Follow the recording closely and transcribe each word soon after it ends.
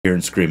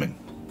Hearing screaming.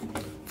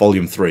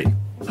 Volume 3.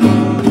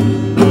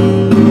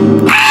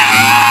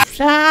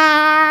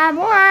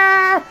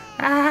 Somewhere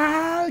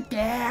out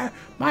there,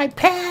 my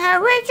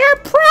parents are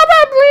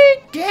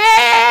probably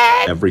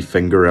dead. Every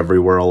finger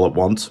everywhere all at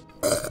once.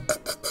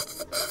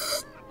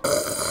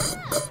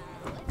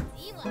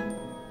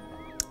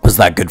 Was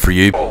that good for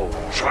you? Oh,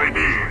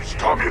 Chinese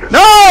communist.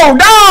 No,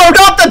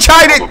 not the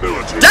Chinese!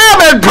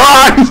 Damn it,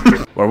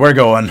 Prime! Where we're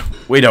going,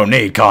 we don't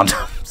need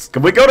condoms.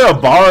 Can we go to a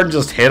bar and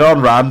just hit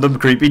on random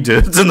creepy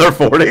dudes in their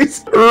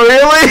 40s?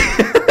 Really?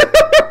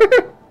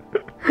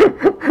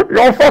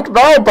 You're fucked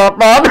now,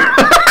 Batman.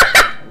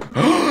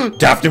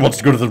 Daphne wants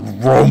to go to the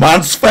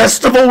romance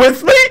festival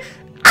with me?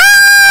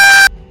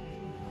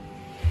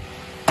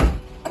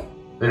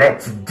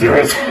 Let's do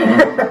it.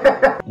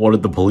 What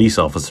did the police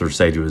officer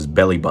say to his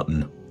belly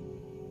button?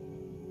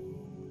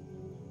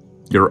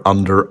 You're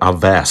under a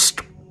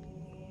vest.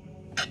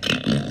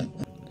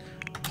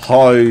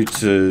 How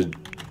to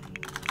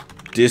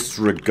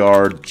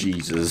disregard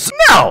Jesus.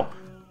 No!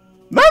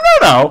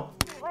 No!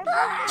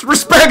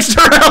 Respect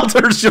your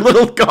elders, you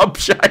little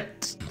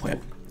gobshite. Wait,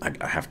 I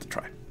have to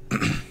try.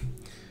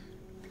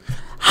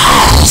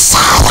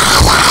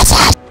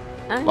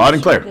 Loud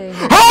and clear.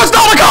 Oh, it's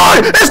not a guy!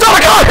 It's not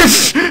a guy!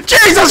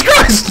 Jesus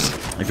Christ!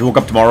 If you woke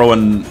up tomorrow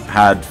and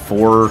had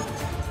 4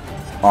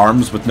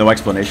 arms with no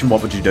explanation,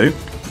 what would you do?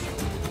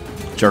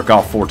 Jerk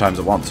off 4 times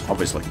at once,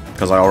 obviously,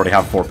 because I already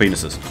have 4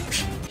 penises.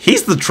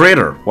 He's the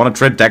trader. Want to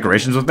trade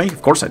decorations with me?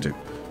 Of course I do.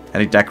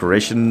 Any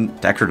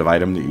decorative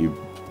item that you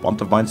want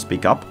of mine,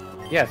 speak up.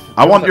 Yes.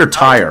 I want your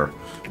tire.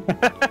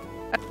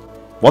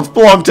 Once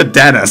belonged to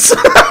Dennis.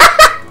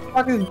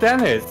 What is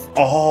Dennis?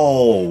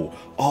 Oh,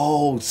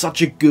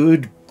 such a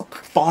good,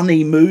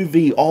 funny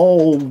movie.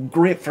 Oh,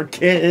 great for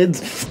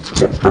kids.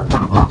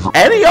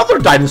 Any other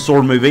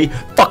dinosaur movie,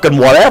 fucking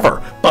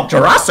whatever. But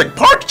Jurassic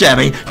Park,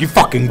 Jenny, you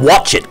fucking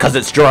watch it, because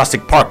it's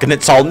Jurassic Park, and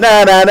it's all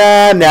na na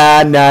na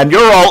na na, and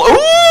you're all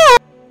ooh.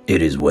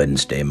 It is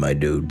Wednesday, my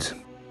dudes.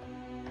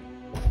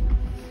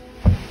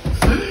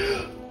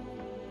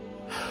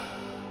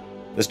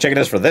 This chicken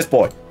is for this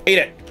boy. Eat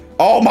it.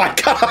 Oh my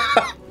god.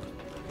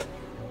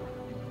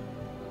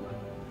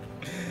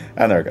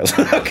 And there it goes.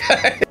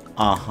 Okay.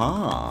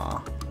 Uh-huh.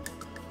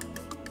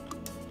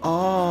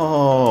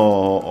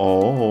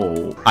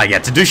 Oh. I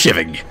get to do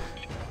shiving.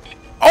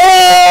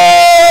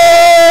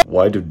 Oh!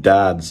 Why do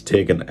dads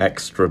take an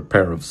extra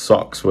pair of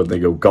socks when they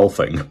go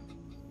golfing?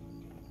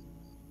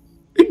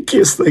 In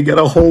case they get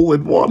a hole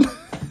in one.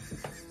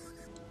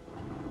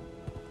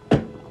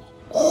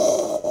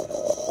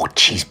 Oh,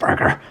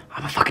 cheeseburger.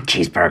 I'm a fucking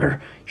cheeseburger.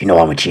 You know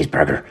I'm a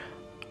cheeseburger.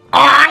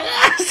 Ah,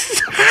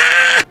 yes!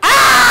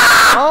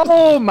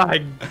 Oh my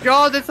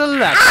god, it's a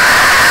lap.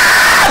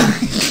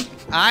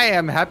 I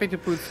am happy to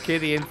put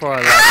Kitty in for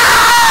a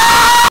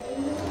lap.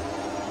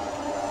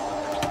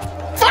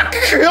 Fuck!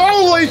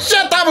 Holy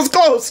shit, that was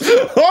close!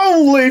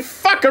 Holy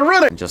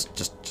fuckaroonie!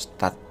 Just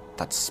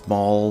that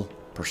small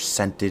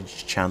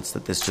percentage chance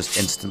that this just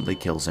instantly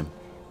kills him.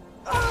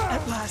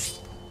 At last.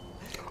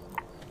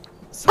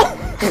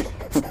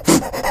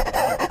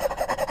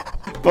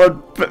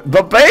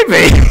 But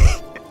baby!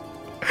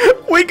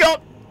 We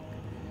got...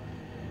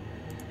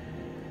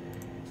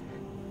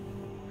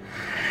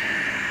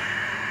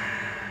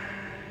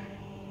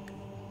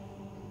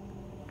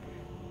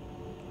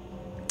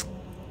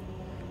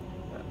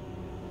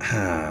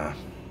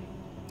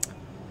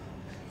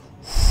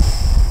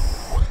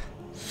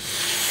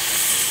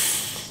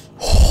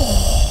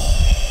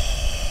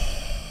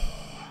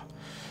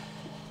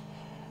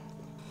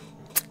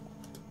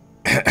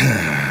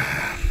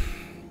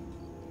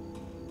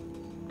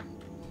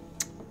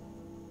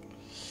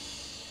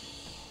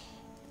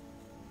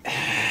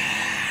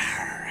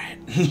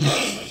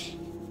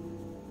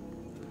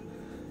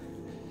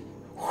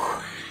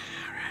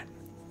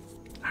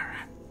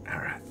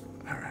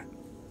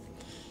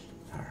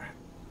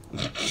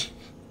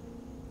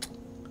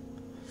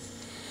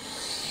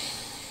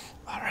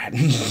 Alright.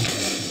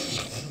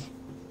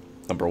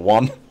 Number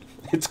 1,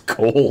 it's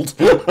cold.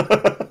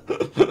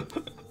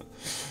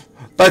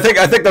 I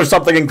think there's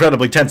something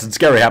incredibly tense and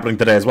scary happening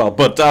today as well,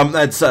 but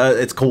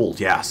it's cold,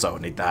 yeah, so I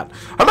need that.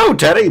 Hello,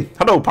 Teddy.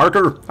 Hello,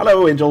 Parker.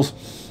 Hello, Angels.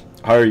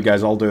 How are you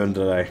guys all doing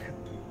today?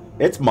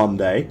 It's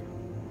Monday.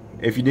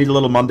 If you need a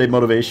little Monday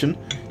motivation,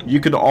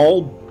 you can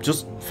all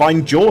just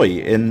find joy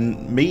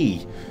in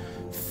me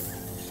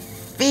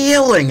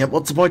feeling at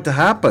what's about to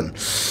happen.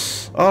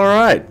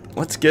 Alright,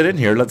 let's get in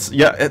here.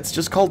 Yeah, it's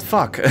just called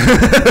fuck.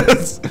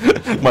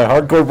 My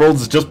hardcore world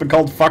has just been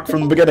called fuck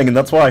from the beginning, and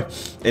that's why.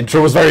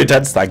 Intro was very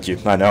intense, thank you.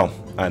 I know.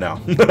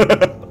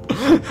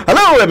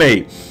 Hello,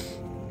 Emmy!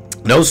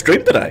 No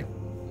stream today.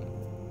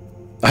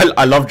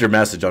 I loved your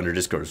message on your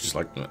Discord. It's just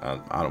like,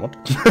 I don't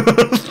want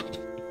to.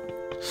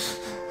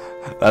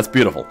 That's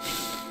beautiful.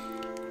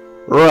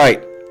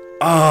 Right.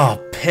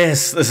 Oh,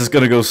 piss. This is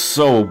gonna go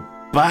so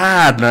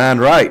bad, man.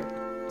 Right.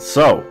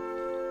 So,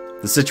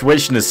 the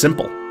situation is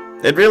simple.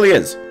 It really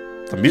is.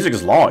 The music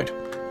is loud.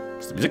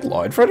 Is the music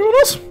loud for anyone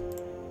else?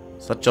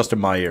 Is that just in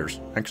my ears?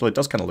 Actually, it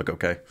does kind of look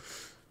okay.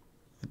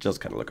 It does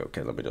kind of look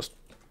okay. Let me just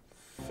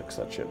fix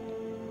that shit.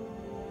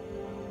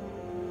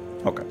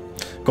 Okay.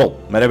 Cool.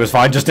 My name is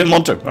fine, just didn't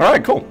want to.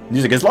 Alright, cool.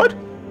 Music is loud?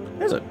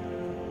 Is it?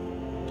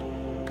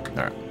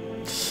 Alright.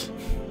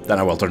 Then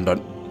I will turn it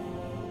down.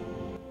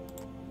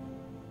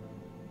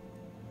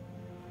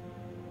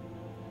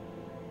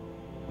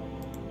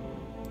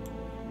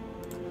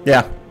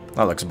 Yeah,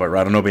 that looks about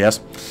right on OBS.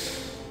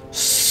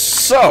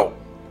 So,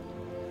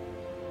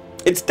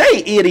 it's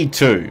day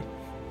 82.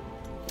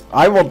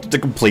 I wanted to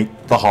complete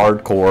the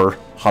hardcore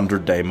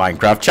 100-day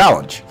Minecraft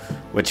challenge,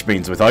 which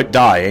means without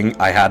dying,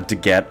 I had to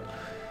get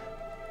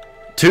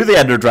to the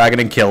Ender Dragon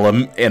and kill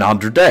him in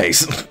 100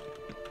 days.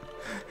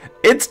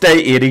 It's day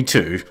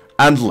 82,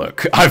 and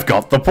look, I've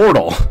got the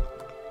portal.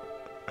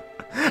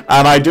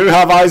 And I do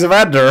have Eyes of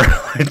Ender,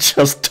 I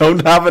just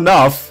don't have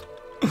enough,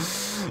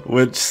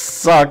 which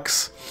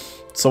sucks.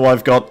 So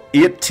I've got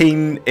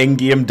 18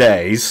 in-game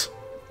days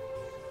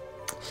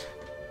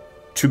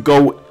to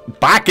go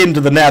back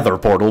into the Nether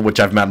portal, which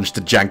I've managed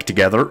to jank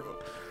together.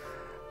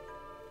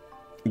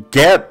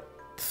 Get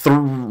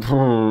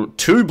 2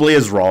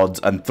 blaze rods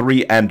and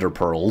 3 ender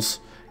pearls.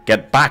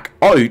 Get back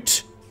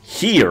out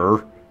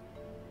here.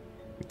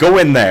 Go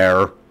in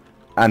there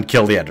and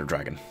kill the Ender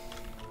Dragon.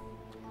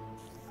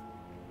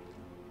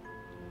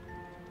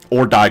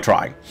 Or die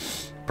trying.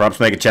 Perhaps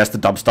make a chest to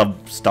dump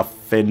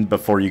stuff in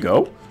before you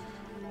go.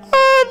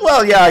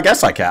 Well, yeah, I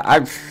guess I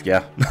can.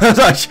 Yeah.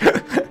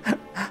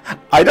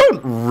 I don't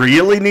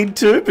really need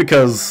to,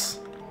 because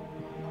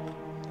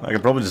I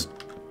could probably just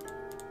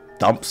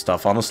dump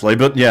stuff, honestly.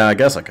 But yeah, I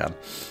guess I can.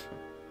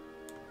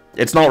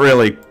 It's not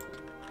really...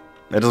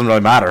 It doesn't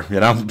really matter, you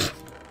know?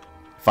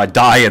 If I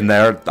die in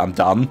there, I'm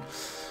done.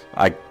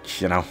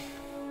 You know...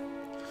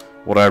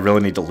 What do I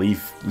really need to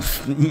leave?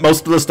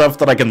 Most of the stuff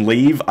that I can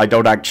leave, I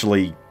don't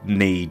actually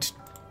need,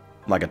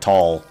 like, at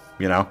all,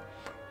 you know?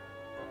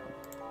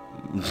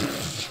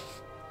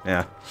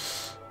 Yeah.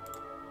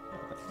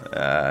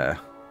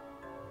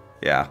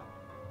 Yeah.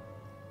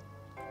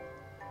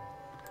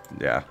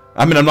 Yeah.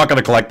 I mean, I'm not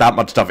gonna collect that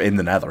much stuff in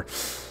the Nether.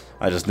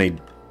 I just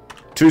need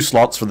 2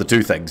 slots for the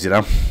 2 things, you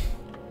know?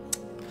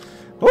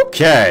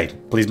 Okay.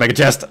 Please make a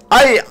chest.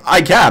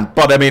 I can,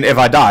 but I mean, if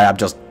I die, I'm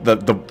just...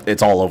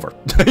 it's all over.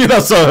 You know,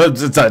 so it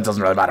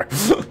doesn't really matter.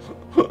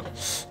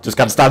 Just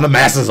gotta stand the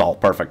mess is all.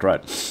 Perfect,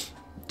 right.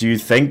 Do you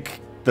think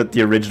that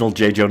the original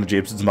J. Jonah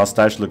Jameson's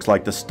mustache looks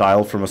like the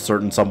style from a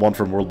certain someone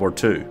from World War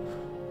II?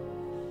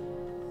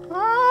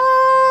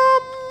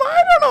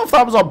 I don't know if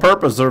that was on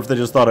purpose or if they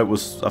just thought it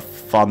was a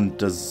fun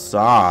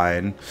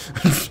design.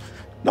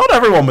 Not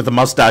everyone with a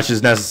mustache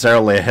is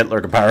necessarily a Hitler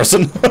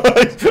comparison.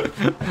 I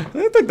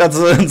think that's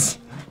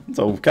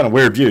a kind of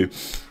weird view.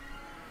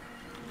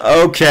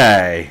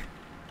 Okay.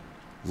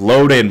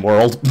 Load in,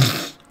 world.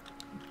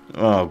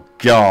 Oh,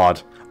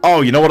 God.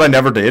 Oh, you know what I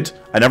never did?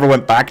 I never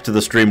went back to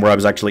the stream where I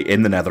was actually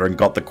in the Nether and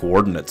got the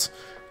coordinates.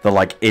 The,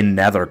 like,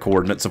 in-Nether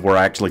coordinates of where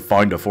I actually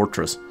found a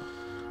fortress.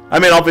 I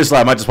mean, obviously,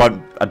 I might just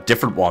find a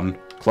different one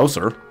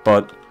closer,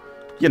 but,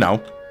 you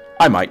know,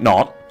 I might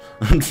not.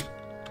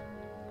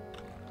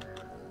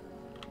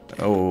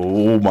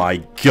 Oh my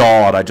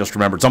God, I just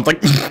remembered something.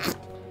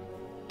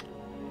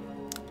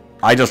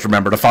 I just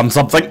remembered to fund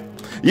something.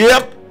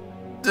 Yep.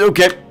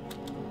 Okay.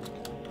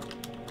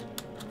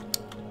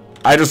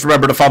 I just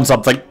remembered to fund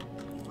something.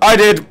 I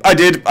did. I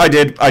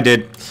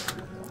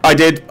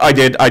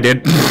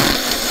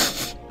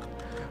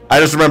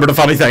just remembered a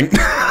funny thing.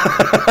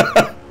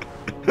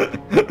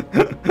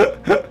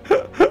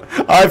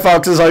 Hi,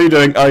 Foxes. How you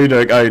doing? How you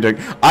doing?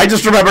 I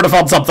just remembered to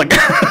fund something.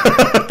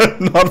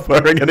 Not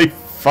wearing any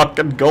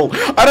fucking gold.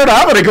 I don't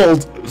have any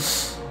gold.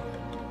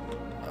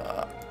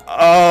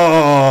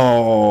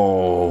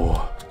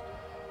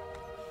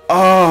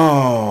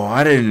 Oh,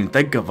 I didn't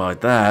think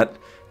about that.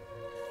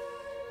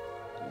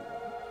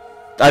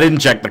 I didn't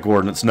check the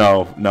coordinates.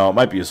 No, it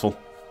might be useful.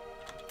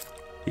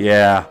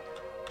 Yeah.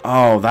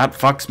 Oh, that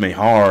fucks me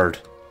hard.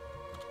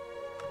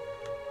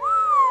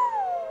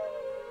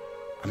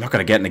 I'm not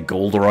gonna get any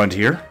gold around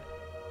here.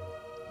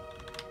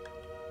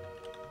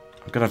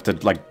 I'm gonna have to,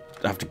 like,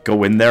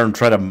 go in there and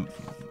try to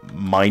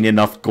mine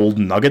enough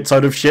golden nuggets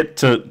out of shit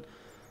to...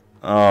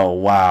 Oh,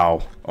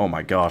 wow. Oh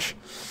my gosh.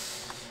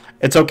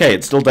 It's okay,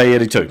 it's still day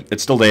 82.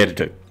 It's still day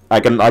 82. I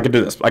can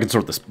do this. I can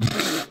sort this.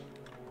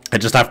 I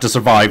just have to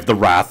survive the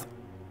wrath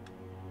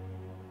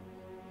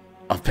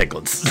of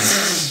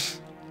piglets.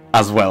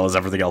 As well as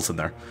everything else in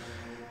there.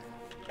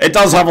 It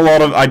does have a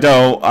lot of... I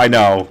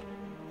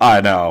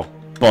know.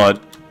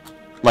 But,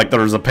 like,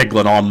 there's a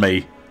piglet on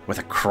me with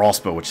a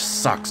crossbow, which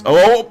sucks.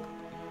 Oh!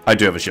 I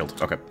do have a shield.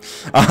 Okay.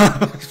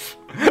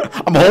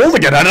 I'm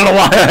holding it. I don't know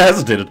why I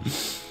hesitated.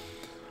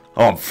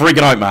 Oh, I'm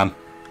freaking out, man.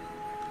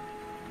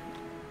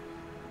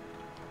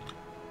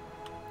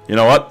 You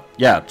know what?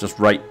 Yeah, just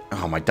right.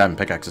 Oh, my damn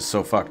pickaxe is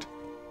so fucked.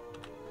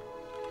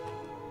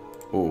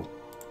 Oh.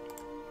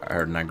 I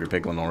heard an angry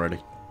piglin already.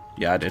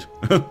 Yeah, I did.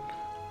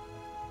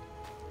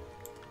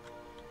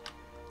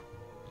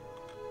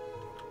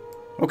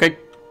 Okay.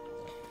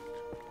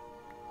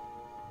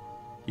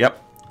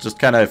 Yep. Just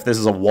kind of, if this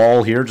is a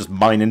wall here, just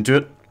mine into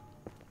it.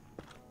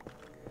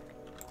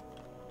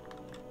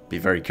 Be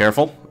very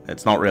careful.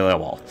 It's not really a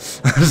wall.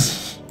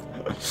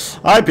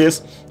 Hi, Pierce.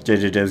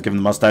 JJJ has given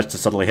the mustache to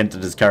subtly hint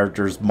at his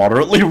character's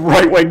moderately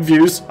right-wing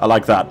views. I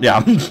like that.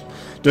 Yeah.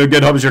 Doing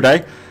good. How was your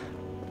day?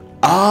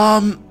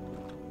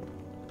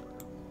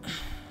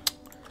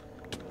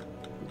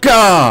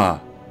 Gah!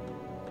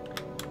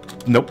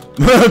 Nope.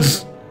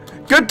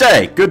 Good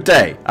day. Good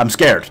day. I'm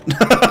scared.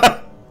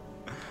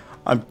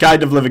 I'm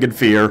kind of living in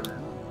fear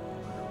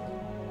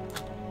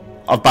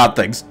of bad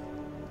things.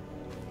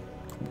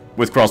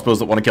 With crossbows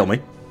that want to kill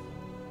me.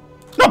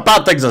 Not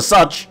bad things as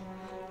such.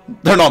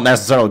 They're not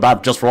necessarily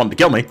bad just for wanting to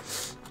kill me.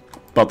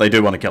 But they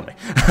do want to kill me.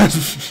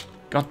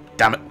 God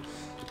damn it.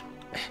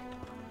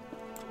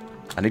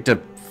 I need to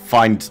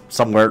find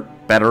somewhere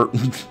better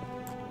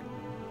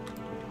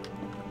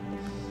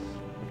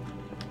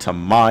to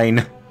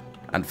mine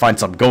and find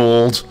some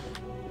gold.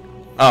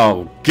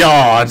 Oh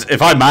god,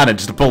 if I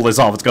manage to pull this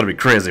off, it's gonna be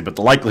crazy, but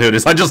the likelihood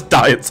is I just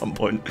die at some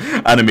point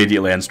and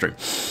immediately end stream.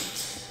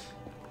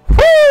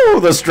 Woo,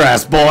 the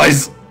stress,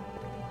 boys!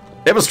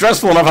 It was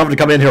stressful enough having to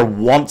come in here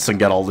once and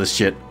get all this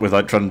shit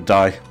without trying to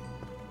die.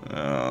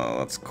 Oh,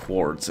 that's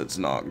quartz, it's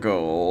not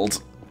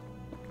gold.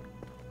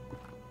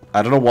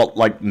 I don't know what,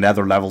 like,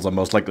 nether levels I'm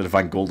most likely to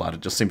find gold at. It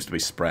just seems to be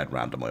spread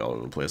randomly all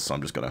over the place, so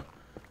I'm just gonna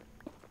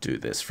do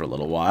this for a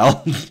little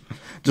while.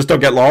 Just don't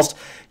get lost.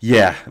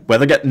 Yeah,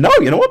 weather get... No,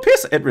 you know what,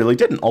 Pierce? It really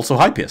didn't. Also,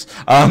 hi, Pierce.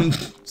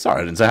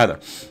 Sorry, I didn't say hi there.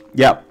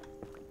 Yeah.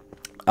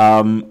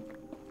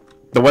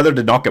 The weather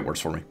did not get worse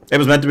for me. It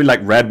was meant to be,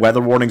 like, red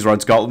weather warnings around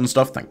Scotland and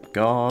stuff. Thank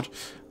God.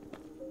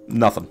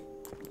 Nothing.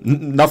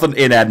 Nothing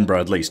in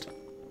Edinburgh, at least.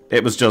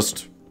 It was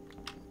just...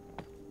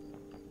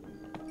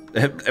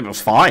 It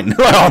was fine.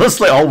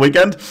 Honestly, all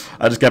weekend,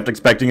 I just kept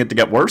expecting it to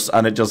get worse,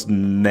 and it just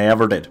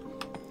never did.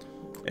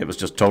 It was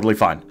just totally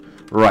fine.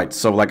 Right,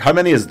 so, like, how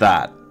many is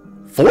that?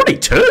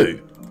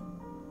 42?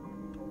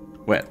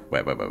 Wait.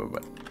 I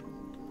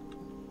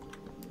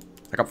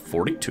got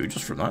 42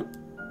 just from that?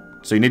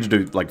 So you need to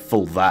do, like,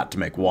 full that to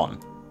make one.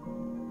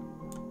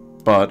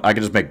 But I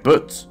can just make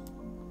boots.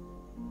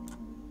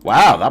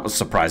 Wow, that was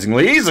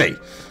surprisingly easy.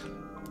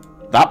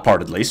 That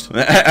part, at least.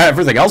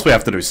 Everything else we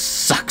have to do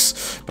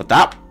sucks. But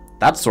that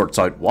sorts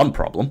out one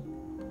problem.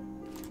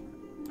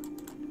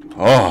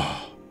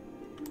 Oh.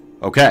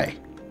 Okay.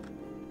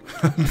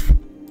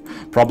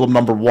 Problem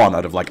number 1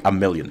 out of, like, a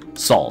million.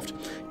 Solved.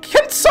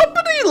 Can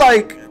somebody,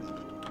 like...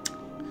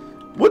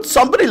 Would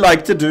somebody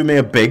like to do me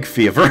a big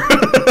favor?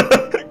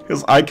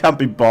 Because I can't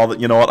be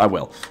bothered. You know what? I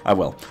will.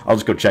 I'll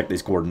just go check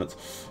these coordinates.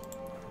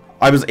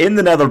 I was in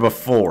the nether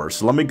before,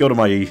 so let me go to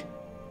my...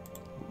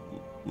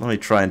 Let me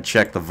try and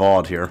check the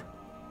VOD here.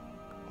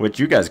 Which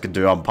you guys can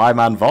do on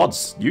Pieman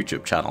VOD's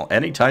YouTube channel.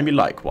 Anytime you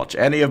like. Watch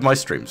any of my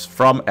streams.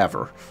 From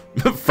ever.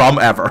 From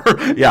ever.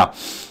 Yeah.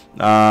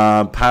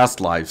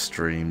 Past live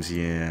streams,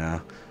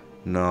 yeah.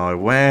 No,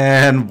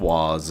 when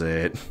was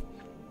it?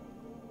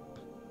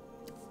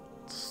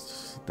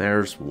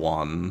 There's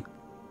one.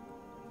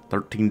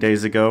 13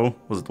 days ago?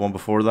 Was it the one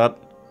before that?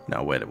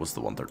 No, wait, it was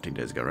the one 13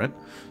 days ago, right?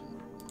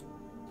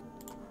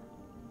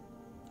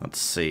 Let's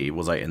see,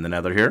 was I in the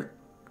nether here?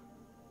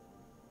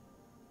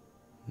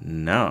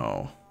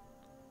 No.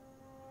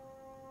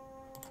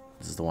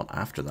 This is the one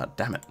after that,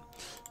 damn it.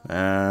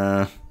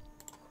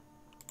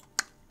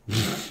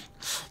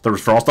 There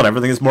was frost on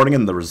everything this morning,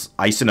 and there was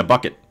ice in a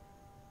bucket.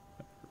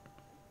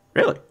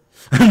 Really?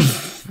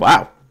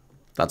 Wow.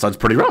 That sounds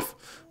pretty rough.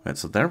 Right,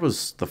 so there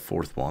was the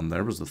 4th one.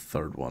 There was the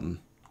 3rd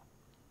one.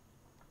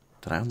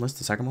 Did I unlist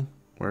the 2nd one?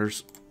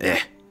 Where's...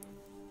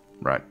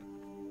 Right.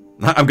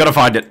 I'm gonna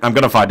find it. I'm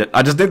gonna find it.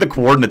 I just need the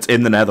coordinates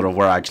in the nether of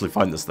where I actually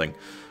find this thing.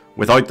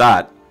 Without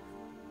that...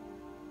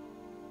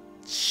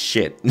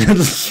 Shit.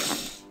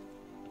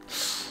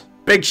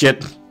 Big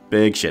shit.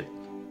 Big shit.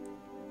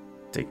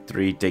 Take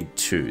 3, take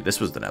 2. This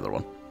was the nether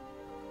one.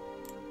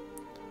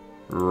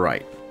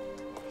 Right.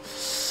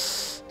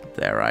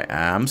 There I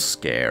am,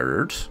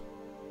 scared.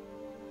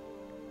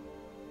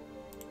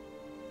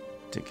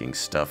 Taking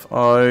stuff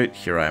out.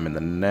 Here I am in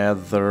the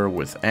nether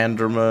with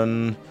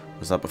Enderman.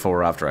 Was that before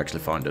or after I actually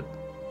found it?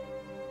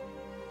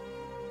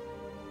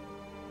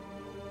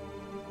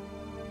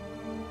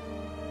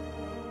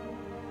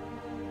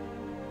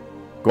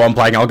 Go on,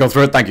 playing. I'll go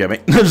through it. Thank you,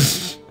 mate.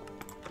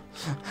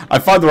 I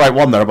found the right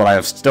one there, but I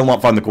have still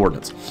not found the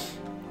coordinates.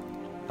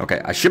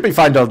 Okay, I should be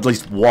fine to at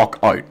least walk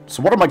out.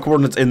 So what are my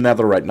coordinates in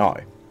nether right now?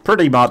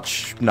 Pretty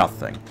much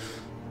nothing.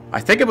 I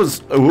think it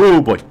was... Oh,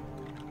 boy.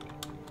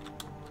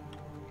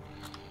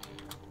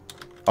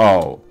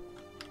 Oh.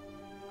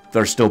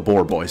 There's still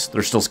boar boys.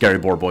 There's still scary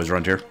boar boys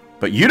around here.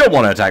 But you don't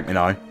want to attack me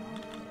now.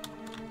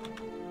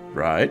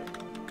 Right.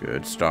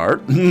 Good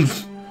start.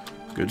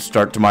 Good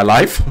start to my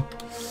life.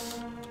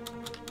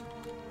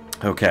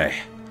 Okay.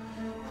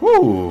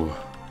 Whew.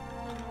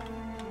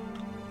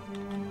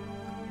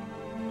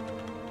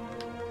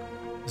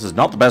 This is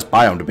not the best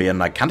biome to be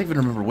in. I can't even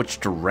remember which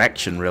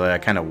direction, really, I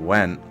kind of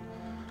went.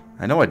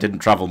 I know I didn't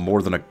travel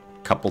more than a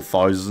couple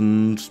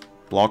thousand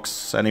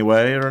blocks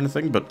anyway or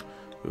anything, but...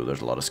 Ooh,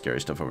 there's a lot of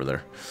scary stuff over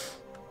there.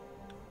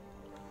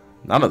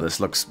 None of this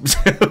looks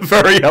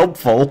very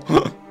helpful.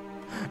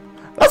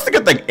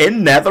 good thing.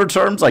 In nether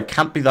terms, I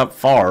can't be that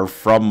far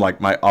from, like,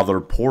 my other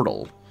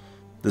portal.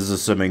 This is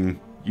assuming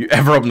you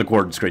ever open the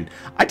coordinate screen.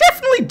 I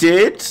definitely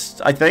did,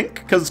 I think,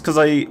 because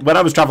when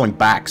I was traveling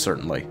back,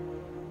 certainly.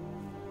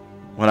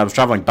 When I was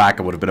traveling back,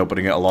 I would have been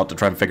opening it a lot to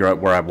try and figure out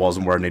where I was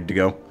and where I needed to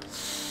go.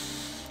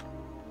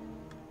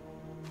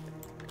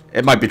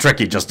 It might be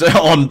tricky just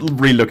on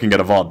re-looking at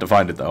a VOD to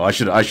find it, though. I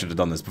should have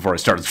done this before I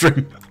started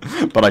stream.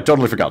 But I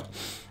totally forgot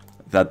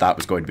that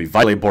was going to be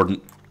vitally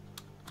important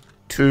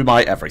to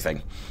my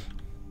everything.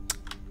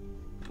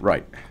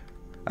 Right.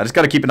 I just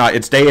gotta keep an eye.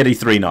 It's day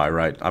 83 now,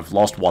 right? I've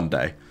lost one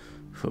day.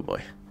 Oh,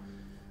 boy.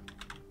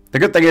 The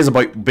good thing is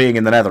about being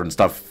in the nether and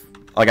stuff,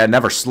 like, I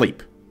never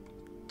sleep.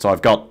 So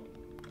I've got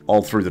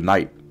all through the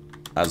night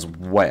as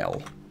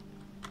well.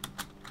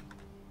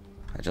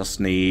 I just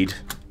need...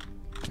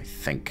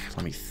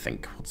 Let me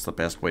think. What's the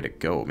best way to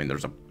go? I mean,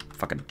 there's a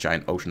fucking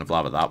giant ocean of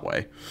lava that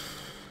way.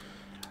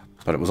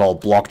 But it was all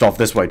blocked off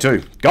this way,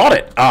 too. Got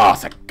it! Ah,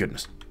 thank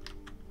goodness.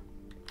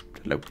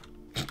 Hello.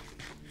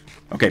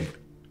 Okay.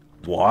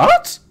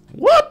 What?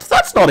 What?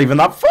 That's not even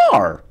that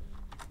far!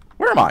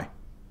 Where am I?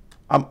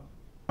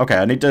 Okay,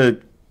 I need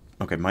to...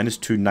 Okay, minus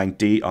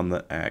 290 on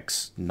the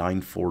X.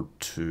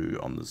 942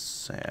 on the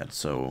Z.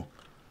 So...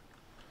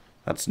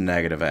 That's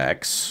negative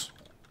X.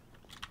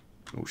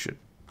 Oh, shit.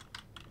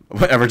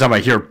 Every time I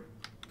hear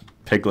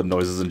piglet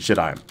noises and shit,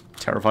 I am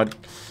terrified.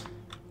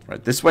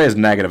 Right, this way is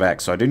negative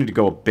X, so I do need to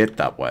go a bit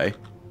that way.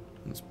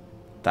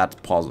 That's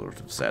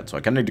positive Z, so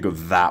I kind of need to go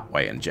that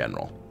way in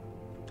general.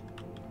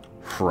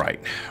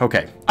 Right,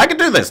 okay. I can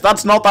do this!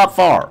 That's not that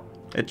far!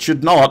 It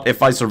should not,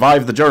 if I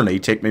survive the journey,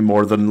 take me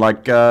more than,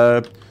 like,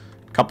 a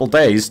couple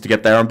days to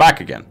get there and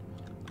back again.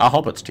 A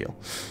hobbit's tail.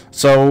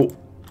 So,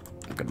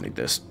 I'm gonna need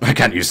this. I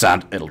can't use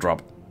sand. It'll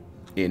drop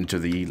into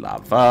the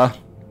lava.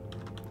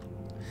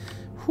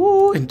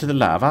 Whoo, into the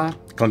lava.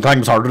 Clink Clang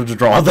was harder to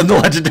draw than the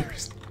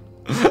legendaries.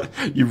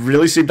 You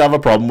really seem to have a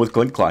problem with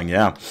Clink Clang,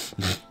 yeah.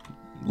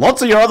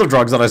 Lots of your other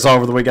drugs that I saw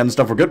over the weekend and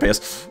stuff were good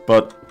pace,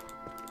 but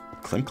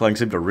Clink Clang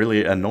seemed to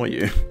really annoy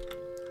you.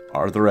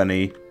 Are there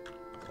any...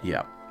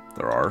 Yeah,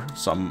 there are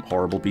some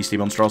horrible beastie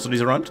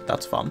monstrosities around.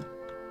 That's fun.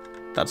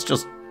 That's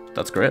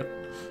great.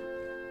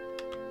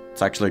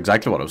 It's actually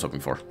exactly what I was hoping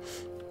for.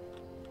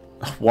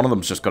 One of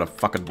them's just gonna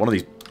fucking... One of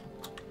these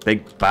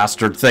big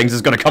bastard things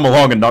is gonna come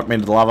along and knock me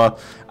into the lava,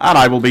 and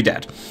I will be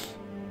dead.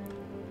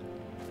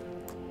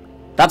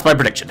 That's my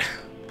prediction.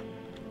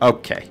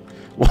 Okay.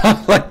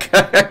 Well, like,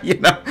 you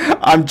know,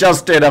 I'm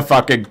just in a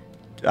fucking...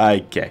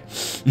 Okay.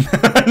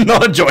 I'm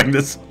not enjoying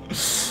this.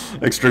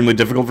 Extremely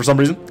difficult for some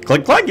reason.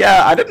 Clink Clang,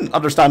 yeah, I didn't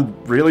understand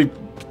really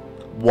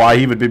why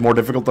he would be more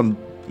difficult than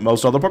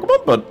most other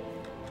Pokemon, but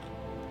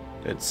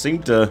it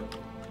seemed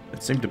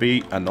to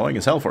be annoying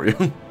as hell for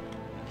you.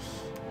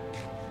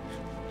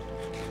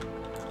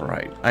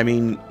 Right. I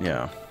mean,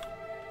 yeah.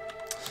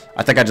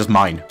 I think I just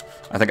mine.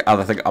 I think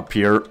up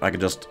here I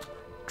could just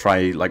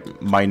try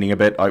like mining a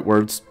bit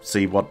outwards,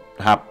 see what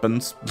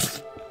happens.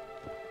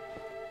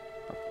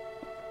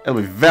 It'll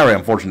be very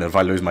unfortunate if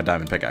I lose my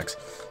diamond pickaxe.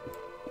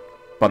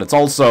 But it's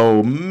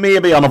also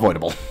maybe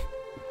unavoidable.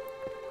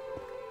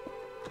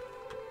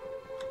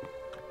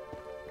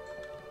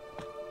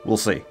 We'll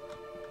see.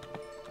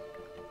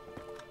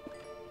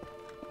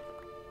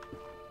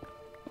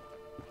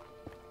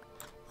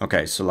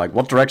 Okay, so like,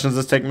 what direction does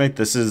this take me?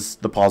 This is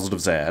the positive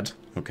Z.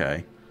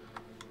 Okay.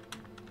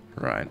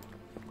 Right.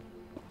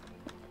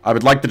 I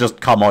would like to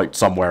just come out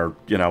somewhere,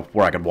 you know,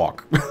 where I can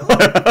walk.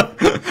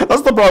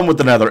 That's the problem with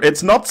the Nether.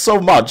 It's not so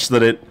much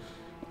that it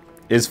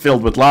is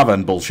filled with lava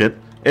and bullshit.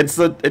 It's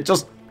that it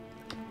just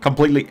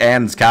completely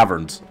ends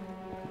caverns.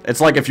 It's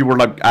like if you were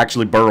like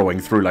actually burrowing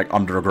through like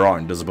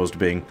underground as opposed to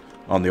being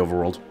on the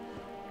overworld.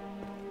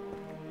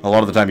 A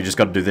lot of the time you just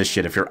gotta do this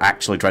shit if you're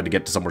actually trying to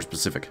get to somewhere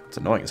specific. It's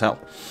annoying as hell.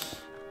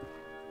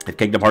 If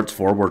Kingdom Hearts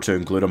 4 were to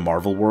include a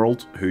Marvel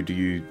world, who do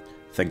you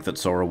think that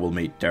Sora will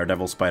meet?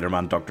 Daredevil,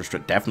 Spider-Man, Doctor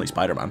Strange? Definitely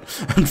Spider-Man.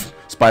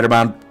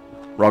 Spider-Man,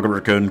 Rocket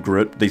Raccoon,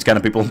 Groot, these kind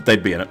of people,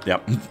 they'd be in it,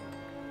 yep.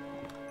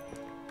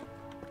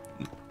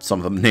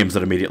 Some of the names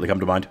that immediately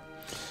come to mind.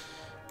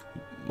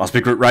 Must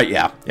be Groot, right?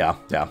 Yeah.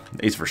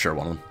 He's for sure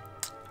one of them.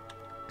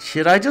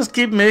 Should I just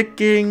keep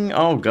making...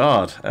 Oh,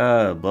 God.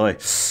 Oh, boy.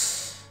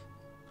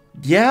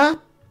 Yeah.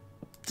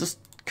 Just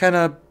kind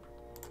of...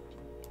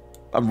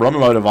 I'm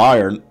running out of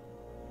iron.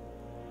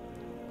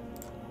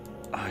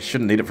 I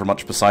shouldn't need it for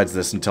much besides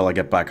this until I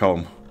get back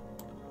home.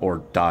 Or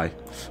die.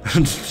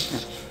 I'm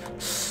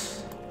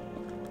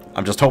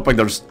just hoping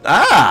there's...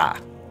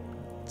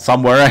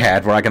 somewhere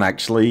ahead where I can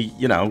actually,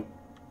 you know,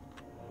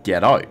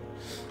 get out.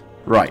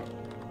 Right.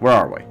 Where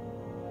are we?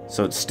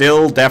 So it's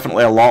still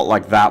definitely a lot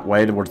like that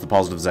way towards the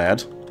positive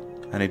Z.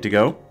 I need to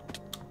go.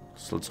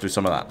 So let's do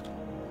some of that.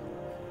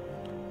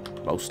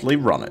 Mostly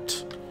run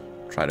it.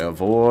 Try to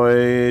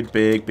avoid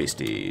big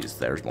beasties.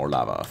 There's more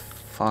lava.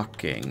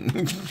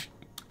 Fucking...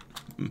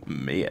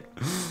 Mate.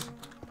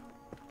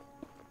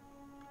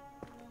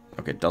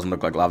 Okay, it doesn't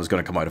look like lava's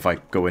gonna come out if I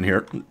go in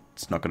here.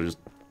 It's not gonna just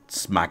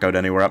smack out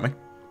anywhere at me.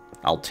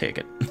 I'll take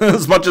it.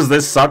 As much as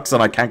this sucks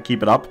and I can't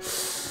keep it up,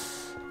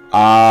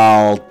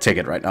 I'll take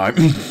it right now.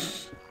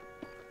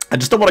 I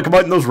just don't want to come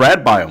out in those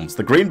red biomes.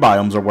 The green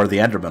biomes are where the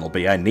Endermen will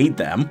be. I need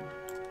them.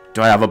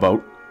 Do I have a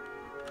boat?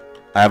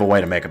 I have a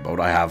way to make a boat.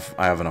 I have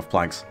enough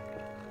planks.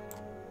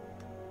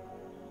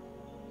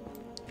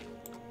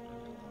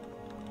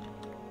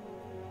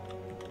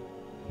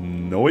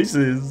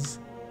 Noises.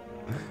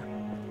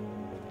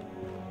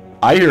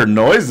 I hear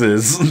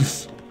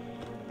noises.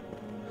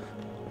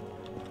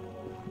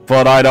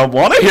 But I don't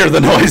want to hear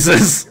the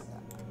noises.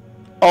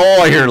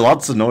 Oh, I hear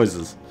lots of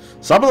noises.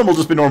 Some of them will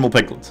just be normal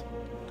piglins.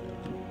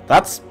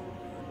 That's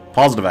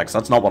positive X.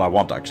 That's not what I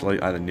want,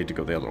 actually. I need to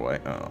go the other way.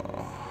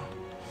 Oh.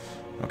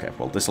 Okay,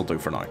 well, this will do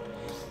for now.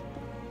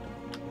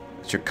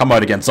 It should come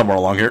out again somewhere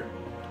along here.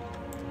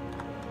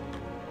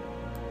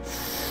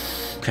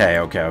 Okay,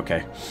 okay,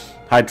 okay.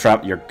 Hide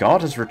trap. Your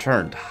god has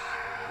returned.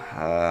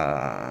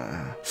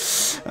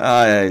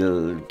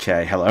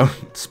 Okay, hello.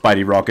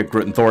 Spidey, Rocket,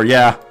 Groot, and Thor.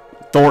 Yeah.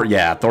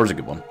 Thor's a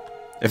good one.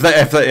 If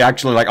they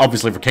actually, like,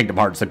 obviously for Kingdom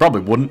Hearts, they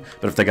probably wouldn't,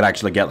 but if they could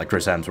actually get, like,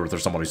 Chris Hemsworth or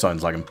someone who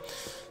sounds like him,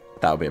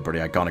 that would be a pretty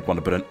iconic one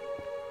to put in.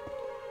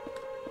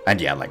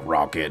 And yeah, like,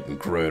 Rocket and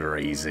Groot are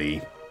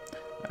easy.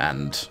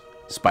 And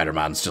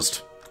Spider-Man's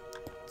just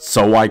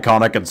so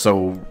iconic and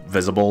so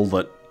visible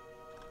that...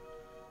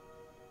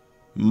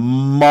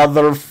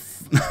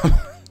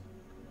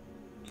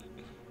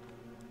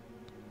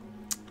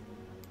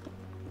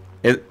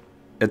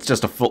 It's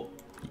just a full...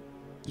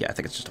 Yeah, I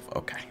think it's just a...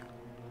 Okay.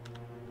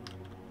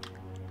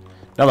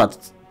 No,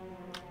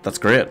 that's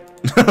great.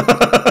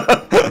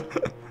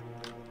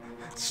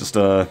 It's just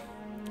a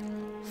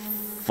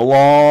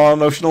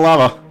full-on ocean of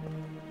lava.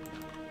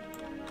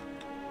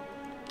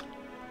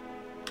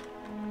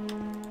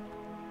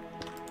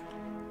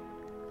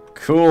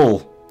 Cool.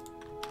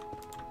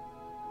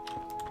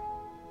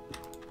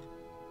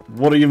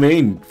 What do you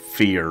mean,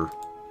 fear?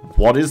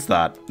 What is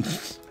that?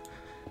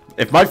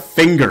 If my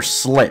finger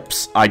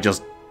slips, I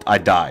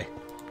die.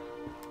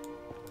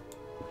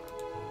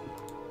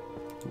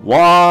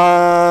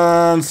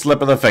 One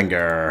slip of the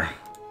finger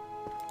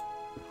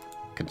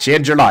can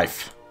change your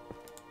life.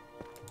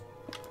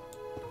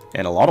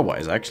 In a lot of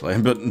ways, actually,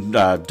 but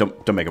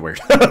don't make it weird.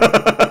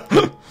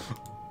 Oh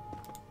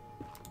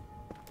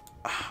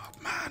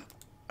man,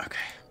 okay.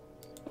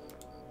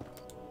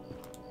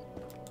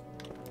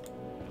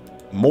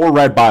 More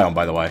red biome,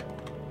 by the way.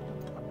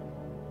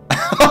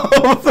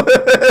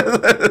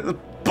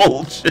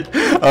 Bullshit.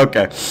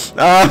 Okay.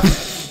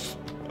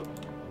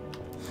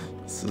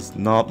 This is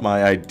not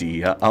my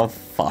idea of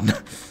fun.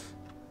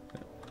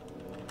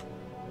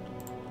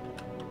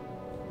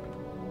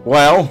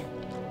 Well,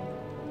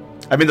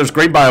 I mean, there's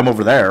green biome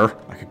over there.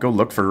 I could go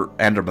look for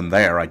Enderman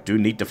there. I do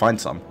need to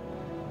find some.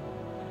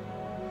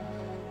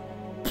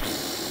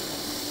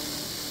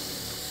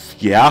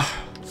 Yeah.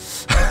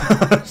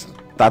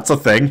 That's a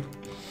thing.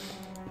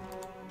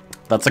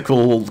 That's a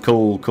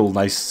cool,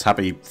 nice,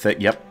 happy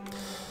thing. Yep.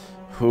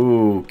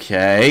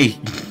 Okay.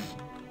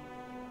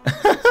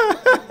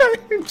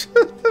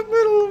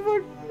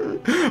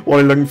 What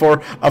are you looking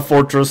for? A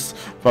fortress,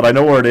 but I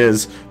know where it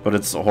is, but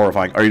it's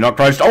horrifying. Are you not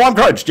crouched? Oh, I'm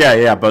crouched!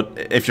 Yeah,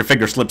 but if your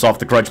finger slips off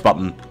the crouch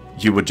button,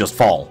 you would just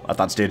fall at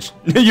that stage.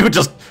 you would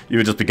just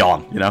be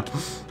gone, you know?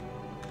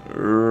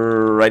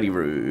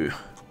 Righty-roo.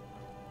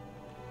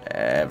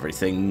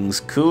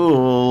 Everything's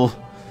cool.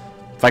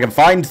 If I can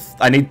find...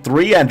 I need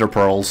 3 ender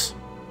pearls.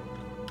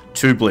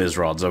 2 blaze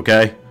rods,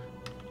 okay?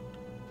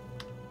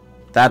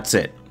 That's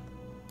it.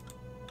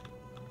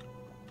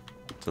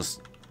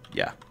 Just...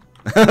 yeah.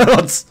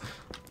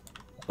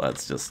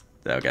 Let's just...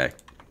 okay.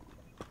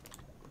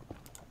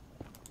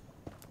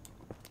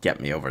 Get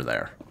me over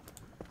there.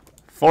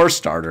 For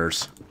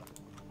starters.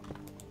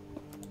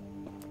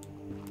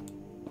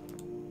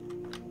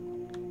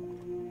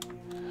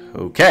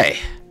 Okay.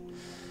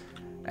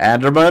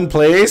 Enderman,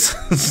 please.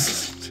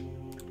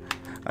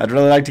 I'd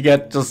really like to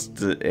get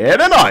just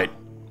in and out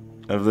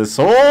of this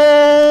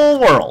whole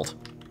world.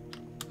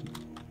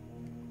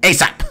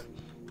 ASAP!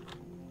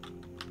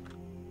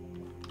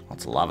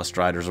 Lots of lava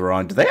striders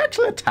around. Do they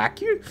actually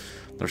attack you?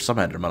 There's some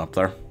Endermen up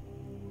there.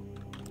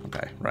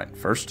 Okay, right.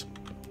 First,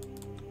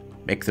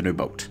 make the new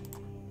boat.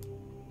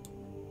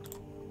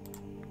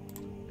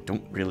 I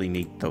don't really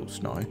need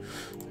those now. I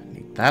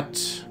need that.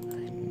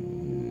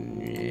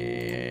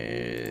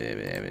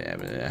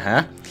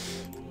 Huh?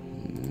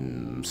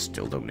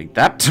 Still don't need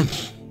that.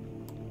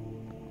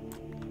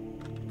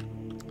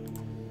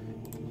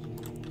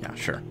 Yeah,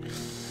 sure.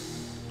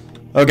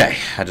 Okay,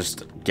 I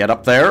just get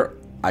up there.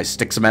 I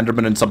stick some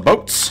Endermen in some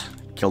boats.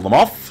 Kill them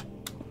off.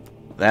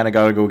 Then I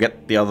gotta go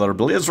get the other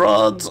blaze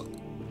rods.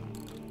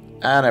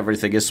 And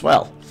everything is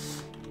swell.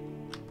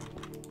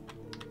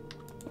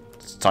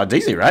 Sounds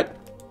easy, right?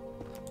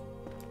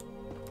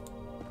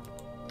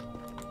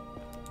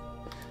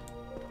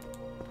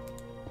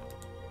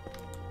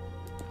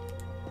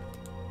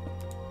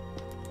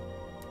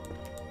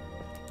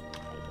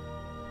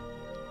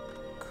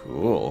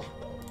 Cool.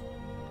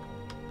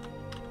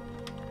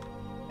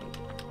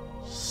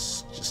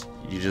 Just,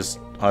 you just,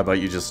 how about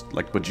you just,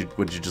 like, would you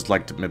just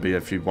like to, maybe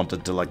if you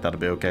wanted to, like, that'd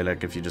be okay,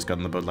 like, if you just got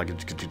in the boat, like,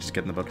 could you just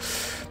get in the boat?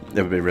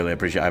 It would be really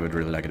appreciated. I would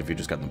really like it if you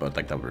just got in the boat,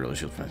 like, that would really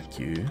shield. Thank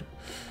you.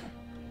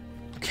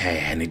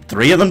 Okay, I need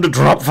 3 of them to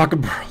drop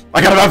fucking pearl.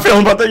 I got a bad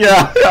feeling about that,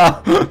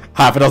 yeah.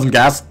 Half a dozen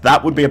gas,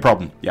 that would be a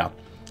problem, yeah.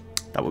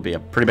 That would be a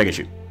pretty big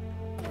issue.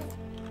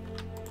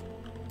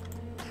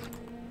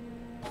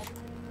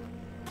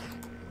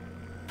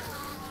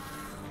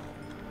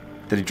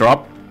 Did he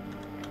drop?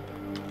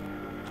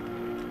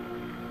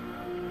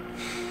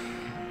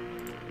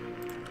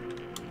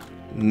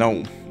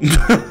 No.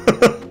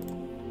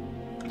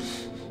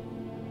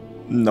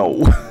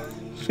 No.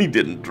 He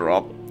didn't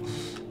drop.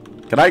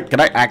 Can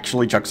I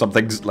actually chuck some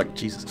things? Like,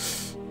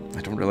 Jesus.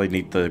 I don't really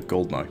need the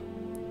gold now.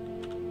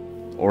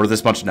 Or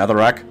this much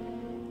netherrack.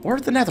 Or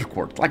the nether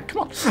quart. Like,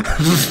 come on.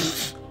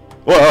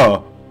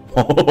 Whoa.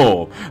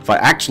 Oh, if I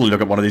actually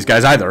look at one of these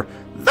guys either,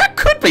 that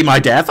could be my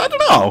death. I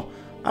don't know.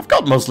 I've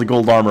got mostly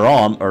gold armor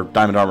on, or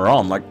diamond armor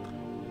on, like...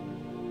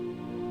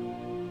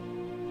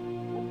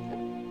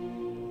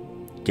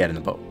 Get in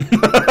the boat.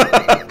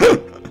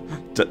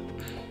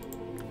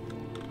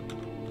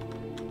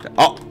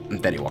 Oh,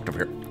 and then he walked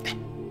over here.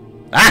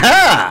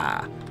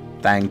 Aha!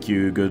 Thank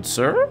you, good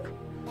sir.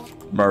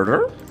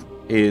 Murder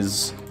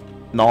is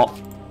not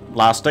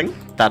lasting.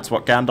 That's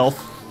what Gandalf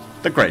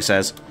the Grey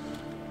says.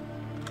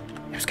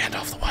 It was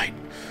Gandalf the White.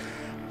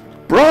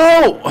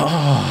 Bro!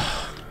 Oh.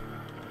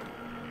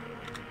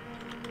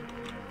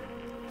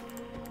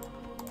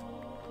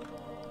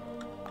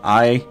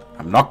 I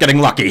am not getting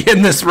lucky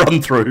in this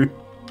run through.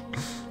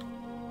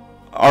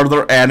 Are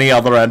there any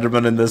other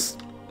Endermen in this?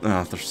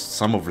 Oh, there's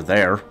some over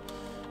there.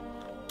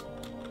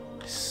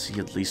 I see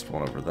at least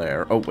one over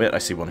there. Oh, wait, I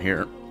see one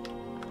here.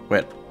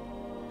 Wait.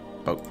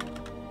 Oh.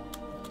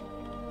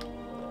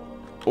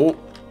 Oh.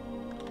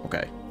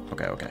 Okay.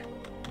 Okay, okay.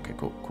 Okay,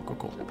 cool. Cool, cool,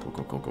 cool. Cool,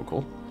 cool, cool, cool,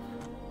 cool.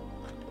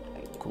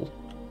 Cool.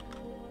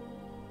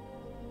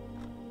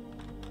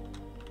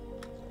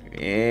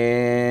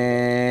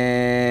 And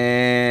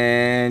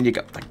you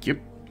go. Thank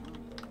you.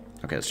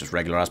 Okay, it's just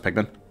regular ass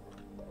pigmen.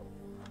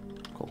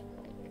 Cool.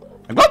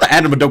 I'm glad the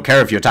Endermen don't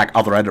care if you attack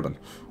other Endermen.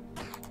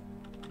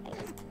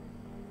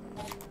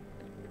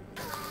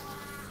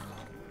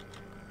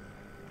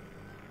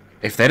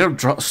 If they don't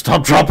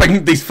stop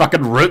dropping these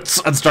fucking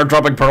roots and start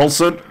dropping pearls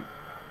soon,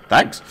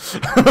 thanks.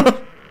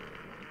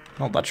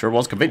 Well, that sure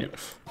was convenient.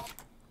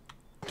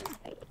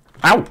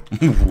 Ow!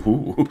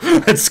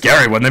 It's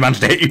scary when they manage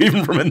to hit you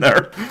even from in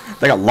there.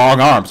 They got long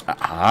arms.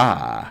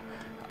 Ah.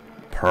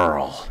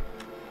 Pearl.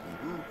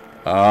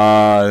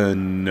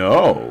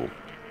 No.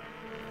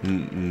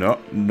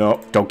 No.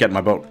 Don't get in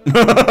my boat.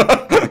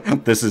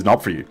 This is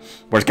not for you.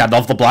 Where's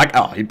Gandalf the Black?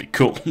 Oh, he'd be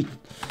cool.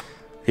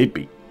 He'd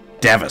be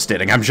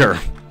devastating, I'm sure.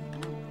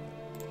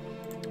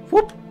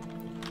 Whoop.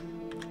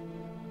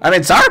 I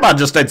mean, Saruman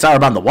just stayed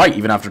Saruman the White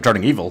even after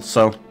turning evil,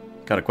 so...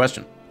 Got a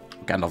question.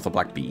 Will Gandalf the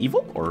Black be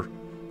evil, or...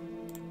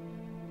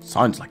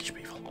 Sounds like he should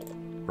be evil.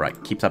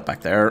 Right, keep that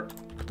back there.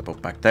 Put the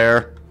boat back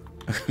there.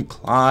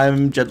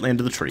 Climb gently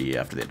into the tree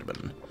after the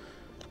Enderman.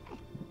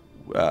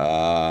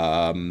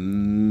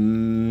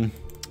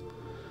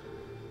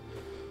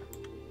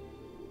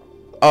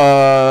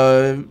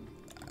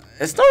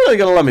 It's not really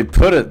gonna let me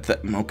put it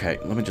okay,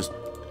 let me just...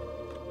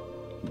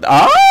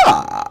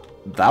 Ah!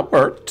 That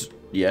worked.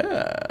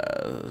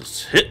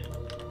 Yes. Hit.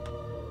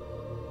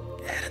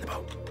 Get in the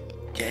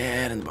boat.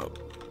 Get in the boat.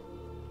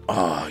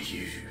 Oh,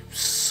 you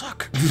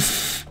suck.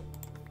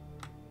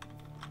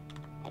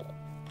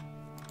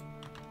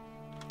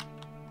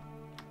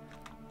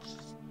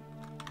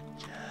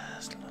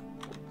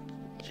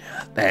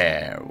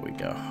 There we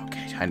go.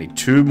 Okay, I need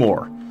 2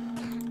 more.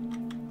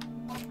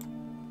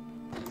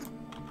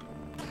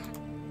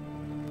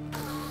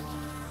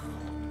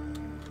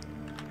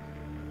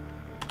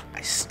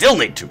 I still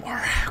need 2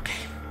 more. Okay.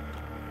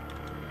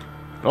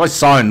 It always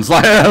sounds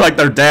like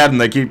they're dead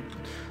and they keep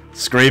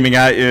screaming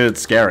at you.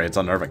 It's scary. It's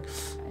unnerving.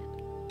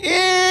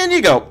 In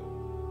you go.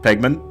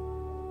 Pigman.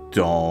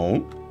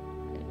 Don't.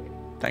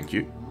 Thank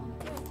you.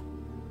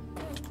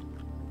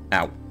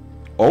 Ow.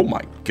 Oh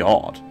my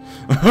god.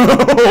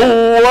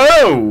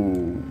 Whoa!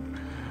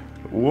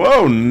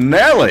 Whoa,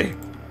 Nelly!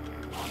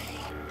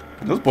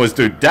 Those boys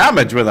do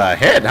damage with a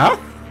hit, huh?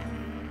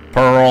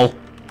 Pearl.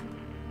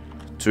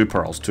 2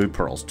 pearls, 2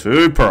 pearls,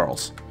 2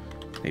 pearls.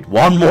 Need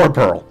 1 more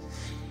pearl.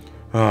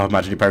 Oh,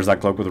 imagine he pairs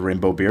that cloak with a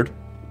rainbow beard.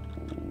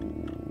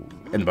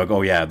 In the book,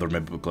 oh yeah, the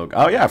rainbow cloak.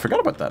 Oh yeah, I forgot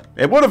about that.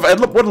 It would have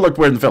looked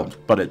weird in the film,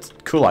 but it's a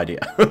cool idea.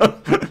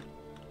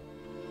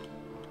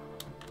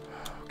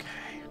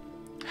 Okay.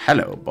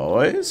 Hello,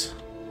 boys.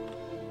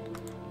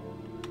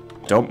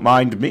 Don't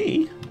mind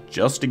me,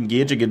 just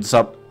engaging in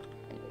some...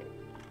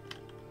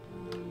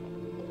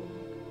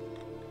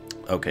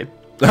 Okay.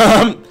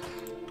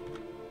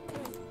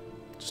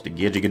 Just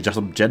engaging in just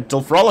some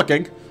gentle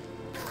frolicking.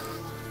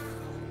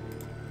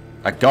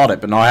 I got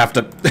it, but now I have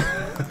to...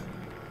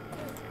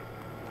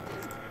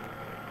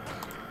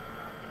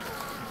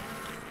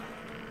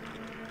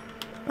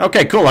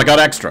 Okay, cool, I got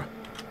extra.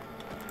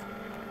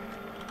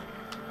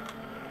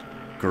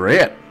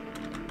 Great.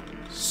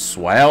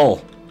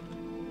 Swell.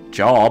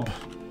 Job.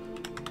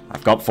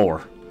 I've got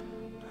 4.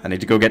 I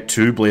need to go get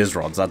 2 blaze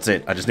rods. That's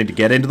it. I just need to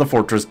get into the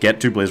fortress, get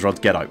 2 blaze rods,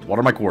 get out. What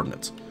are my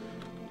coordinates?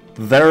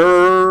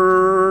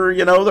 They're,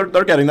 you know,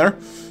 they're getting there.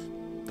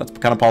 That's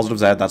kind of positive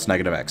Z, that's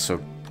negative X.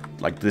 So,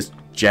 like, this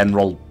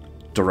general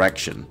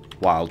direction,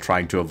 while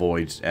trying to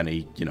avoid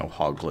any, you know,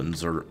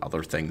 hoglins or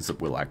other things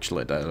that will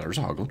actually... there's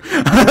a hoglin.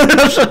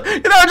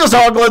 You know, just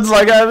hoglins,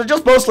 like,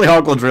 just mostly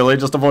hoglins, really.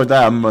 Just avoid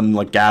them, and,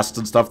 like, ghasts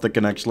and stuff that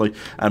can actually,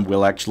 and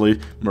will actually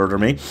murder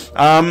me.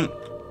 And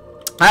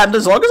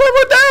as long as I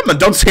avoid them, and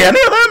don't see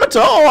any of them at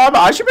all,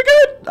 I should be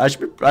good. I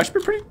should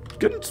be pretty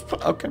good.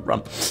 Okay,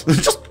 run.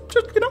 just,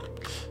 you know...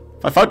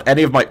 If I found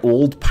any of my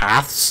old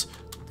paths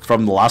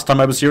from the last time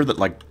I was here that,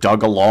 like,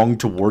 dug along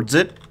towards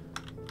it,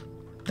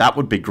 that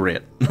would be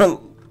great.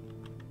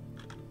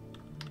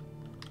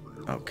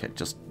 Okay,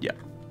 just, yeah.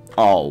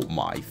 Oh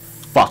my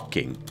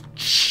fucking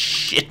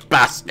shit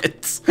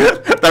baskets.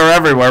 They're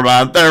everywhere,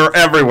 man. They're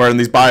everywhere in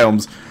these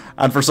biomes.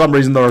 And for some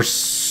reason, there are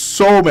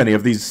so many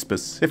of these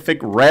specific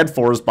red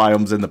forest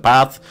biomes in the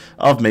path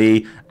of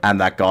me and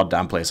that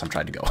goddamn place I'm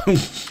trying to go.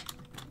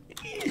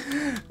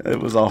 It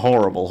was a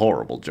horrible,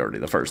 horrible journey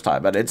the first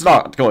time, and it's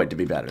not going to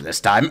be better this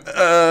time.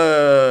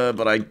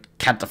 But I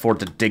can't afford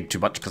to dig too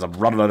much because I'm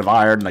running out of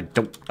iron, and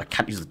I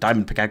can't use the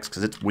diamond pickaxe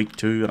because it's weak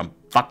too, and I'm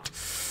fucked.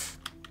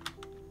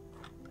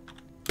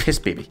 Piss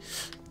baby.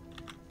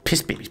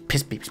 Piss babies,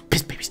 piss babies,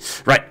 piss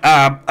babies. Right,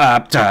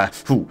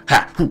 hoo,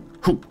 ha, hoo,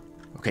 hoo.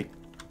 Okay.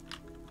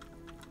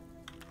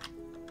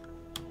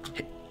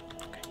 Hey.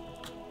 Okay.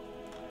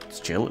 It's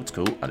chill, it's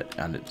cool,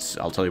 and it's,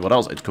 I'll tell you what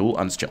else, it's cool,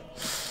 and it's chill.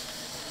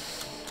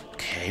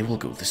 Okay, we'll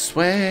go this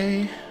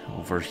way.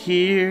 Over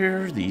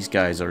here. These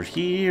guys are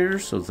here,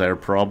 so they're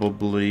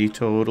probably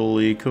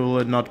totally cool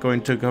and not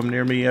going to come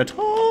near me at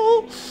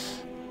all.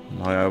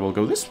 I will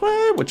go this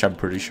way, which I'm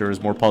pretty sure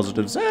is more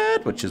positive Z,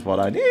 which is what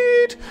I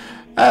need.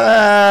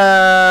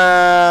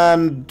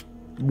 And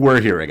we're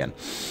here again.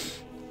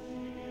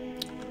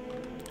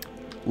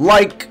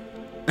 Like...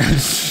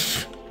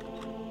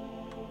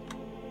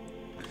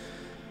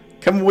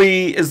 Can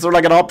we... Is there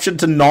like an option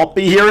to not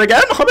be here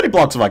again? How many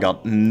blocks have I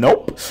got?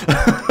 Nope.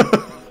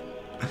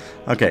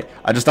 Okay,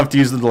 I just have to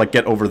use them to like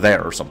get over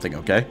there or something,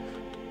 okay?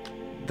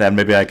 Then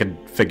maybe I can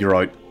figure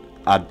out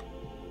a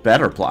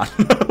better plan.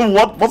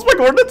 What's my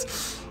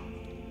coordinates?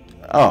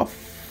 Oh,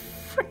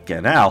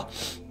 freaking hell.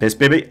 Piss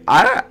baby.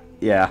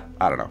 Yeah,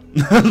 I don't know.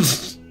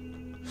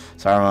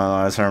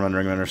 Saruman,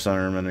 Ringman,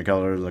 Sunderman, and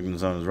colors, looking the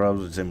sun as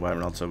robes, the same white,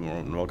 not so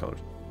in all colors.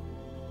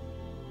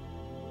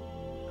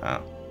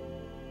 Oh.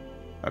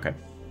 Okay.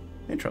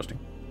 Interesting.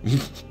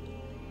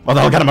 Well,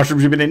 the hell kind of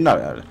mushrooms you been eating?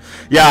 No.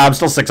 Yeah, I'm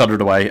still 600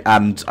 away,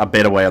 and a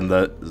bit away on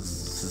the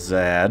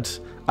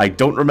Z. I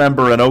don't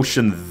remember an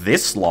ocean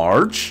this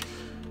large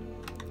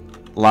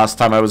last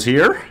time I was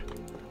here.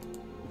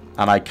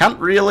 And I can't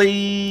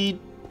really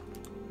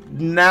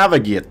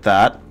navigate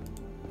that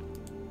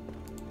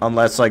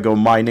unless I go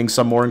mining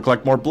some more and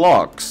collect more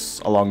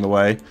blocks along the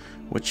way,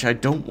 which I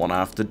don't want to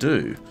have to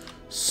do.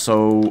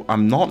 So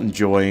I'm not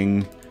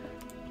enjoying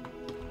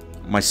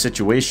my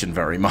situation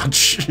very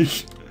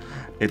much.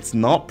 It's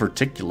not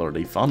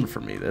particularly fun for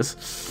me,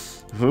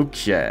 this.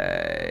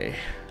 Okay.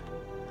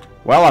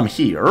 Well, I'm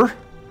here.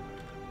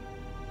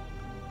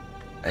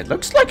 It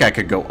looks like I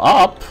could go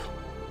up.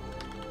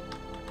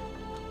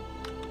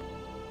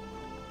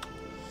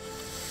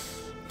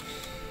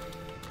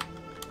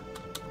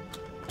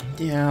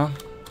 Yeah.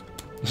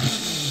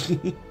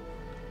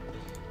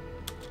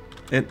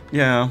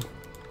 Yeah.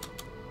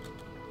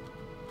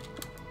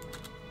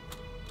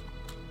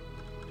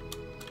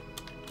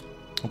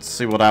 Let's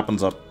see what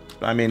happens up.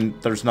 I mean,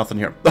 there's nothing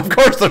here. Of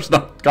course there's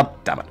not. God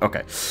damn it.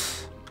 Okay.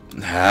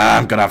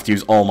 I'm gonna have to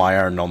use all my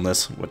iron on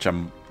this, which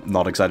I'm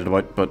not excited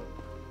about, but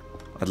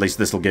at least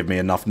this will give me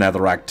enough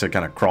netherrack to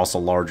kind of cross a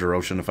larger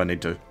ocean if I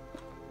need to.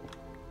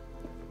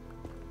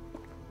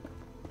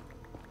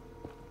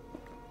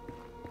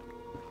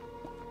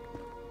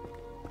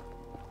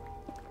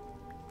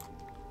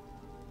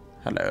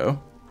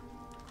 Hello.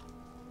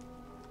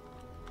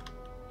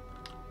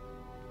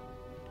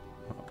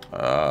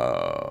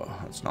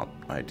 That's not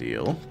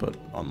ideal, but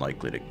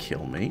unlikely to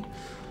kill me.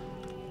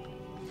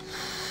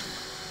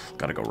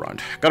 Gotta go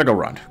round. Gotta go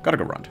round. Gotta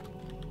go round.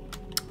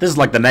 This is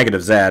like the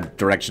negative Z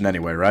direction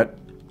anyway, right?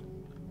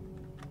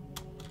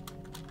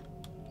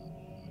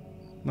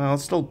 No,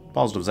 it's still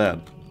positive Z.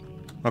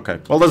 Okay,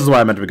 well this is why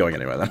I meant to be going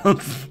anyway then.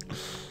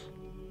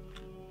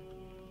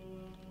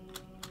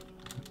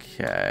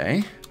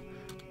 Okay.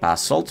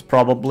 Basalt's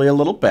probably a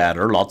little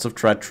better. Lots of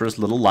treacherous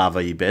little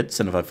lava-y bits,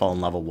 and if I fall in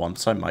lava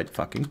once, I might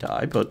fucking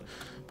die, but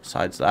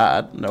besides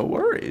that, no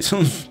worries.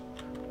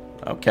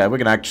 Okay, we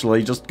can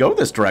actually just go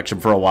this direction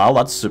for a while.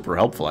 That's super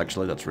helpful,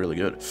 actually. That's really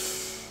good.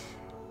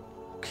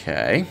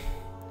 Okay.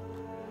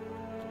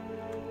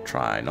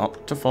 Try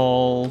not to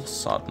fall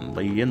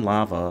suddenly in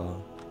lava.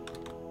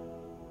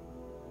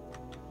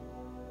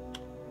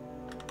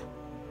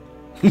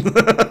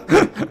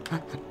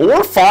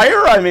 Or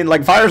fire? I mean,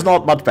 like, fire's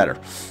not much better.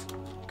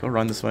 Go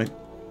around this way.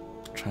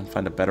 Try and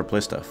find a better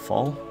place to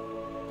fall.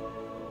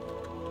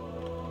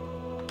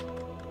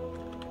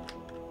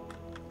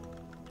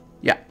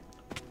 Yeah.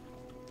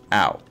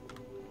 Ow.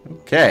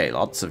 Okay,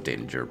 lots of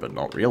danger, but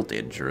not real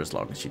danger as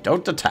long as you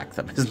don't attack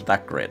them. Isn't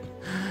that great?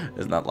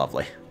 Isn't that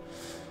lovely?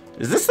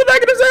 Is this the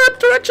negative Z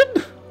direction?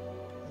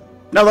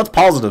 No, that's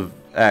positive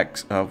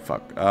X. Oh,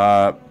 fuck.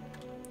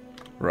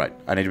 Right.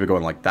 I need to be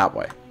going like that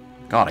way.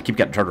 God, I keep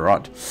getting turned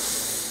around.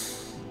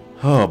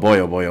 Oh boy,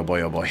 oh boy, oh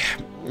boy, oh boy.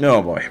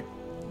 Oh boy.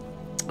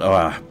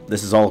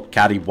 This is all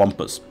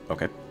catty-wampus.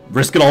 Okay.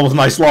 Risk it all with a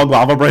nice long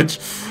lava bridge.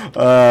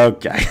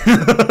 Okay.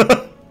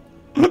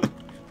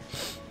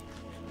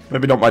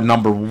 Maybe not my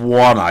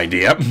 #1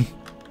 idea.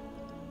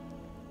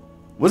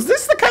 Was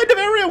this the kind of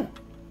area?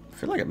 I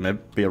feel like it may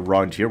be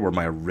around here where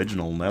my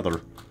original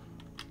nether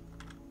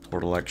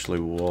portal actually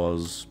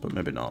was, but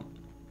maybe not.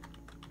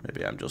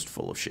 Maybe I'm just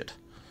full of shit.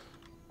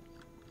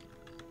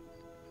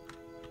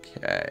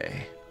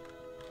 Okay.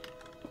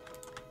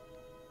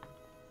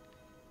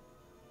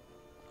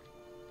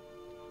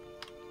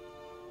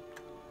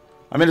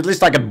 I mean, at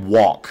least I can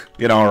walk,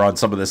 you know, around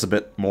some of this a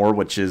bit more,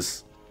 which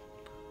is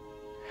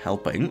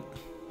helping.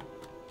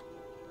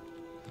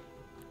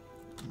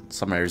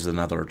 Some areas of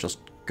the nether are just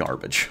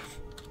garbage.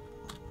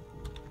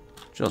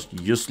 Just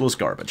useless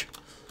garbage.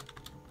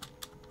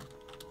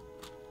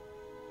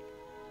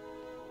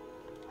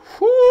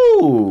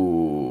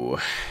 Whoo!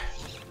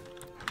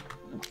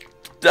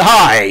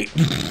 Die!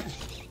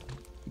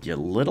 You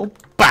little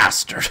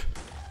bastard!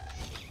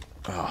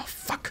 Oh,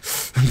 fuck.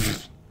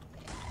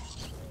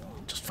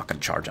 Just fucking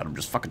charge at him.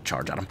 Just fucking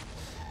charge at him.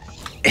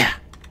 Yeah.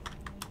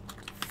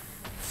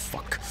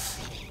 Fuck.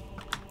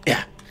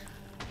 Yeah.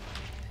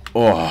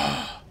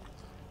 Oh.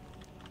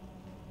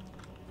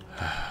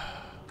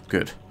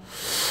 Good.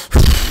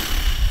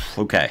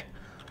 Okay.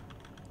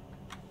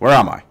 Where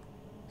am I?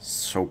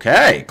 It's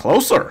okay.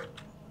 Closer.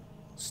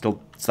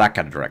 Still, it's that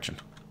kind of direction.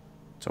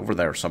 It's over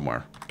there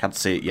somewhere. Can't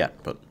see it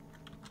yet, but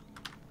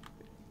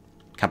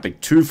can't be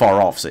too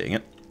far off seeing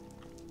it.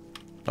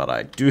 But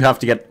I do have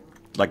to get,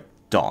 like,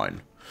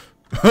 down.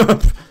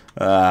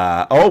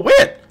 Oh,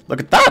 wait!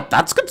 Look at that!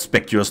 That's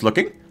conspicuous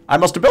looking. I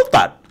must have built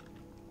that.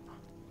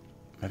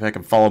 Maybe I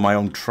can follow my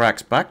own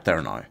tracks back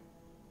there now.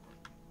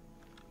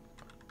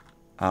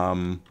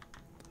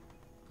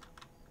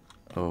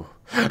 Oh.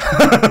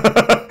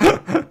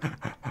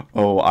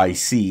 Oh, I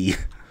see.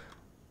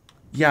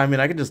 Yeah, I mean,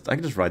 I can just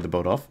ride the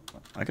boat off.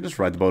 I can just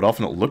ride the boat off,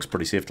 and it looks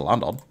pretty safe to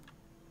land on.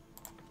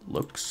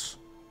 Looks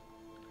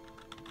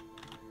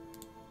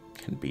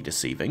can be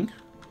deceiving,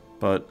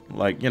 but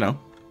like, you know.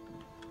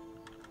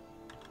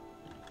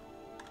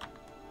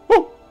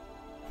 Woo!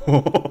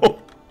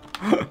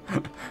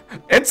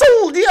 It's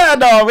a yeah,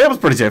 no, it was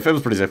pretty safe. It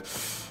was pretty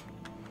safe.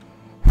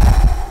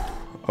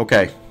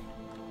 Okay.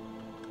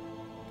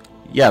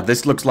 Yeah,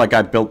 this looks like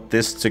I built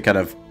this to kind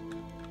of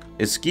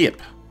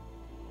escape.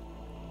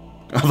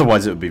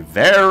 Otherwise, it would be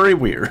very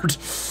weird.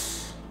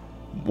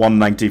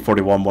 190,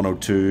 41,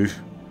 102.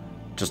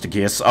 Just in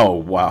case. Oh,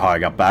 wow, I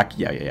got back.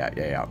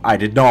 Yeah. I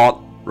did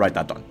not write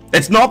that down.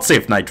 It's not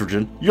safe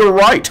nitrogen. You're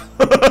right.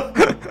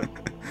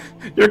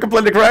 You're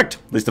completely correct.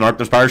 At least in Ark,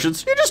 there's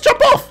parachutes. You just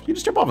jump off. You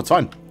just jump off. It's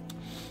fine.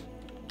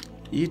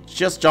 You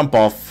just jump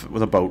off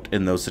with a boat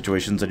in those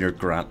situations and you're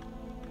grand.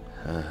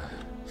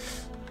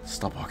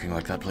 Stop walking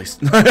like that, please.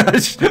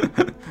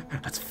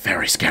 That's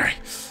very scary.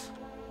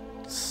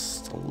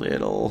 Just a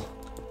little.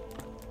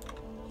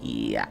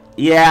 Yeah.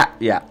 Yep.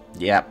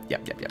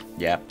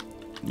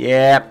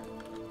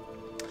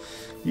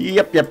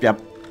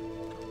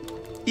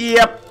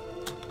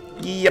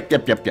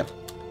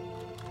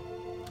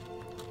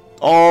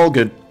 All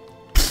good.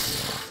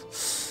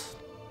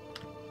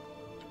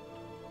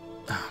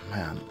 Oh,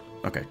 man.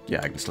 Okay, yeah,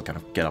 I can still kind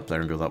of get up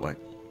there and go that way.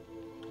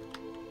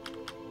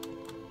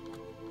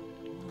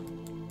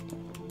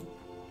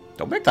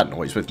 Don't make that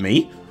noise with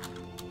me,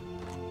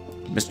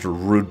 Mr.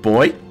 Rude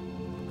Boy.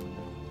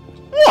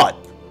 What?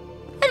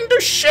 I didn't do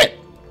shit.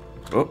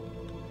 Oh.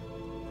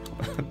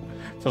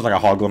 Sounds like a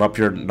hog going up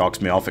here and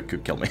knocks me off. It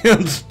could kill me.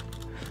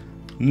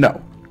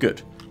 No.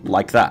 Good.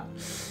 Like that.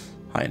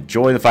 I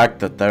enjoy the fact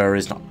that there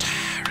is not.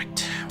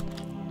 Right.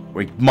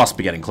 We must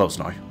be getting close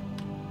now.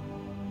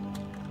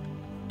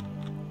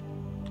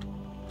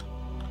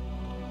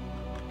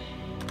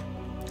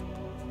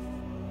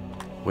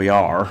 We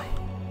are.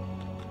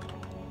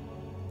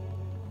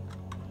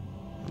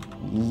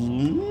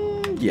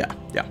 Yeah.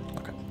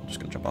 Okay. I'm just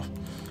gonna jump off.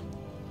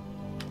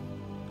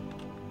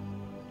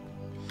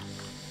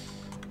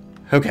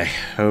 Okay.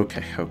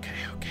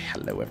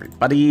 Hello,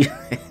 everybody.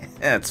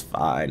 It's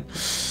fine.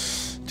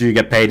 Do you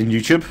get paid in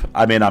YouTube?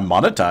 I mean, I'm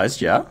monetized,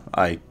 yeah.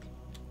 I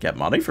get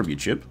money from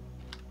YouTube.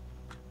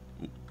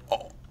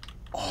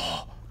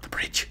 Oh, the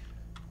bridge.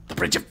 The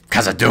bridge of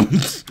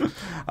Khazad-dûm.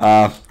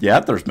 Yeah,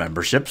 there's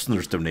memberships, and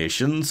there's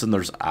donations, and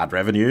there's ad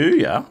revenue.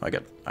 Yeah, I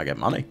get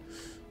money.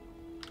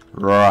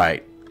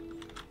 Right.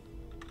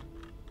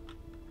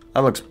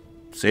 That looks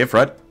safe,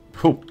 right?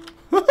 Oh.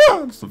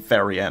 It's the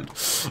very end.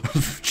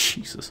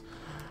 Jesus.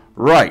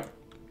 Right.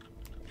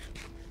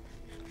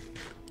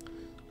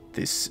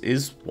 this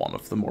is one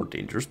of the more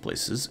dangerous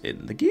places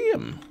in the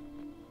game.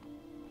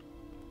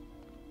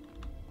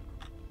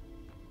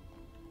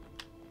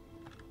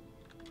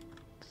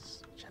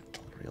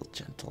 Gentle, real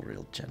gentle,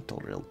 real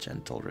gentle, real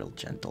gentle, real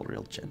gentle,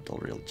 real gentle,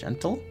 real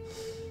gentle.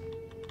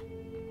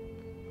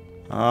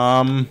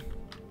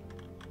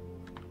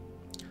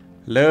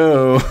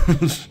 Hello?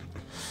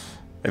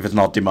 If it's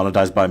not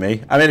demonetized by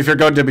me. I mean, if you're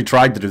going to be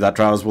trying to do that,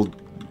 Travis, we'll,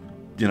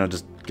 you know,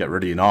 just get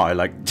rid of you now.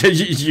 Like,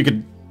 you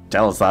can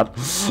tell us that.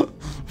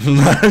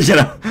 You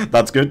know,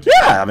 that's good.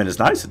 Yeah, I mean, it's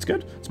nice. It's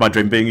good. It's my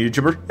dream being a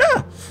YouTuber.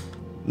 Yeah.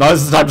 Now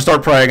this is the time to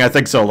start praying. I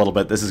think so a little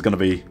bit. This is gonna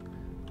be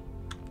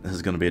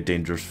a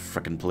dangerous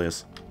freaking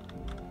place.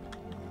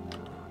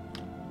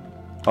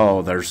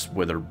 Oh, there's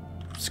wither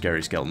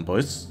scary skeleton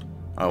boys.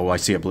 Oh, I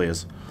see a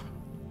blaze.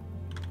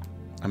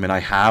 I mean, I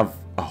have...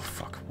 Oh,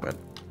 fuck. What?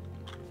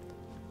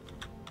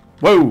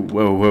 Whoa,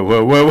 whoa, whoa,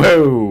 whoa, whoa,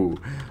 whoa.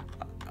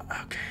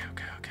 Okay.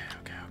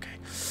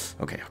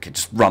 Okay,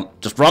 just run.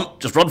 Just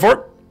run for it.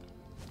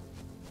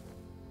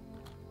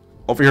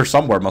 Over here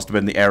somewhere must have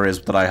been the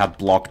areas that I had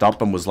blocked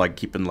up and was, like,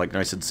 keeping, like,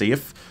 nice and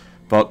safe.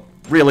 But,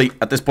 really,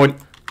 at this point,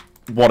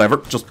 whatever.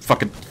 Just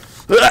fucking...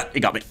 He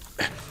got me.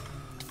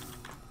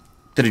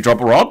 Did he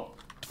drop a rod?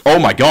 Oh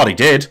my god, he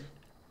did.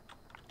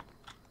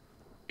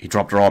 He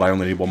dropped a rod. I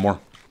only need one more.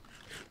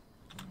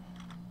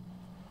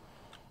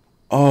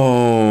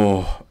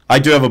 Oh, I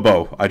do have a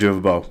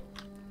bow.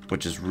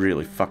 Which is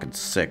really fucking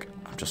sick.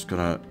 I'm just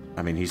gonna...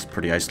 I mean, he's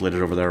pretty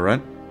isolated over there,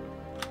 right?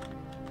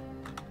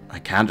 I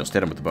can just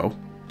hit him with the bow.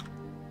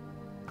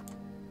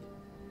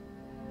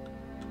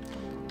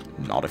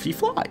 Not if he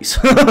flies.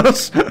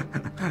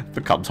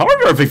 Becomes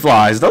harder if he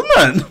flies, doesn't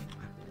it?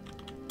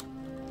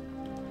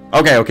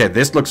 Okay,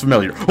 this looks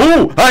familiar.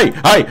 Oh, hi.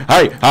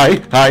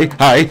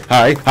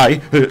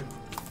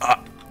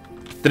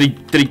 Did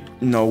he?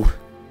 No.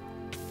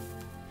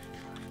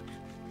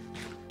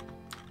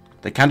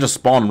 They can't just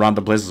spawn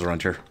random places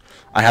around here.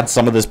 I had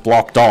some of this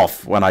blocked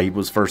off when I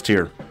was first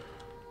here.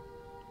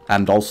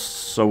 And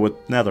also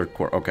with nether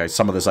core. Okay,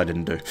 some of this I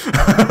didn't do.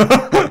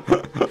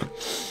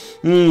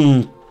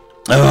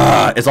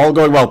 It's all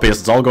going well, Pace.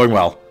 It's all going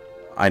well.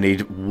 I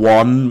need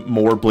one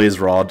more blaze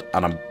rod,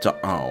 and I'm...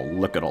 Oh,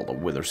 look at all the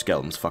wither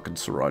skeletons fucking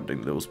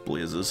surrounding those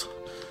blazes.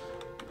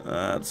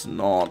 That's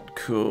not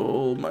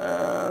cool,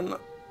 man.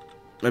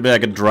 Maybe I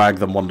could drag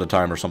them one at a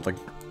time or something.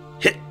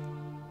 Hit!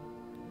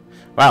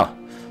 Wow.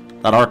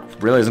 That arc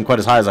really isn't quite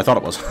as high as I thought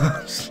it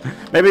was.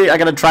 Maybe I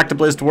can attract the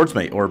blaze towards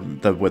me, or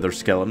the wither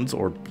skeletons,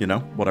 or, you know,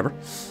 whatever.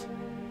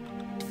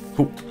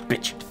 Oh,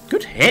 bitch.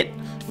 Good hit.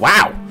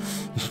 Wow.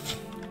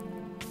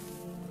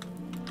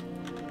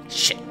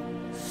 Shit.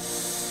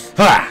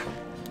 Ah!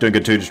 Doing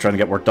good too, just trying to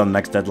get work done.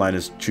 Next deadline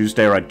is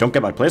Tuesday, right? Don't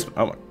get my placement.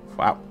 Oh,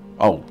 wow.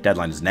 Oh,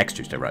 deadline is next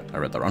Tuesday, right? I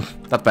read that wrong.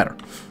 That's better.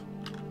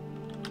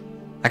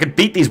 I could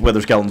beat these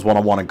wither skeletons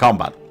one-on-one in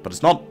combat, but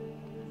it's not,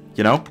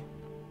 you know,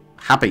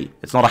 happy.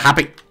 It's not a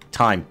happy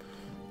time.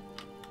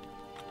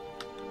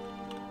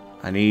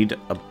 I need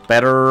a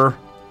better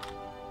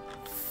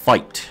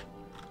fight.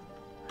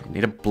 I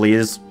need a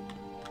blaze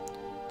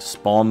to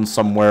spawn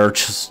somewhere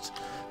just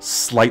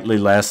slightly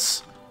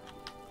less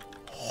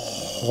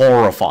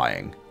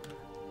horrifying.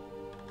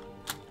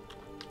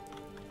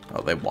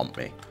 Oh, they want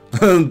me.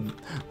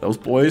 Those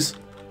boys,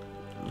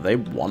 they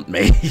want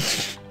me.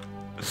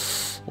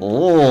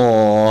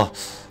 Oh,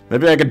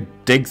 maybe I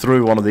could dig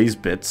through one of these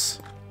bits.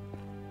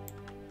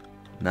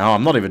 No,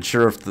 I'm not even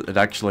sure if it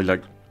actually,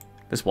 like,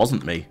 this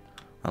wasn't me.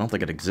 I don't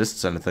think it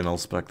exists anything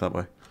else back that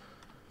way.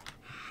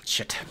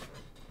 Shit.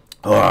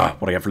 Ugh,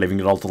 what do I get for leaving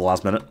it all to the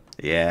last minute?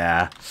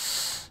 Yeah.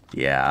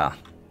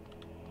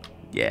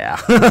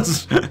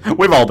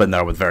 We've all been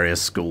there with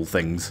various school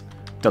things.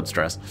 Don't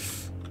stress.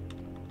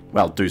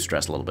 Well, do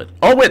stress a little bit.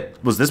 Oh,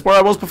 wait. Was this where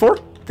I was before?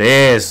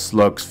 This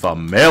looks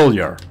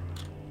familiar.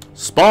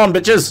 Spawn,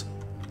 bitches.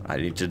 I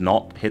need to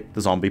not hit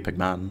the zombie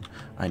pigman.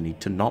 I need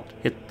to not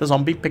hit the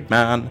zombie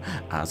pigman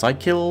as I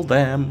kill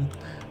them.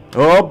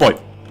 Oh, boy.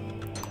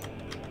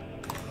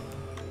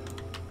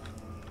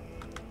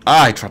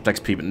 I trapped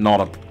XP, but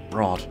not a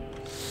rod.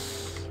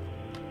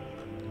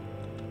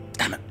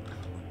 Damn it.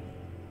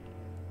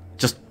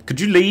 Just,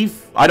 could you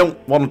leave? I don't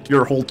want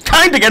your whole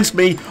kind against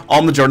me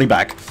on the journey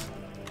back.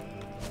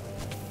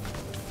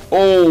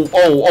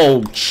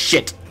 Oh,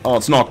 shit. Oh,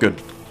 it's not good.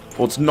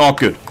 Oh, it's not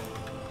good.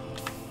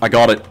 I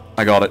got it.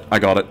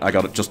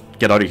 Just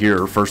get out of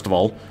here, first of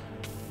all.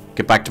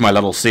 Get back to my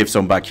little safe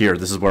zone back here.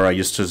 This is where I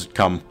used to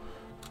come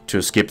to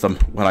escape them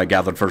when I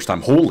gathered first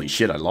time. Holy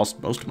shit, I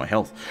lost most of my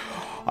health.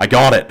 I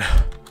got it.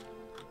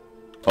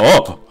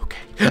 Oh,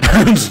 okay.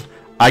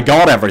 I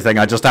got everything.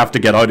 I just have to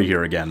get out of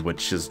here again,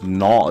 which is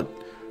not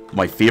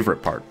my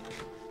favorite part.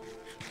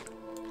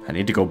 I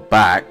need to go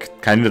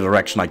back, kind of the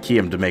direction I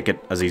came to make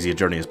it as easy a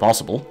journey as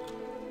possible.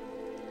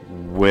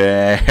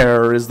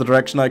 Where is the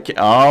direction I came?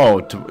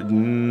 Oh,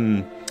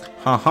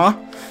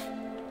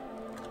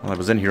 well, I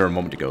was in here a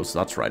moment ago, so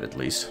that's right at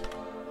least.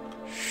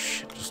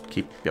 Shit, just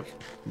keep... Yep.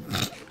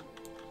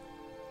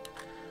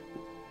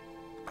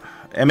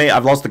 Emmy,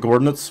 I've lost the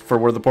coordinates for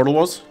where the portal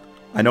was.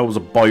 I know it was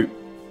about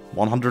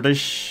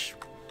 100-ish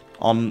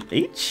on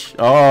each?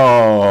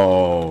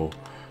 Oh.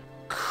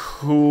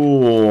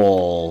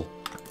 Cool.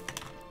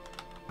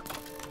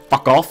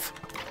 Fuck off.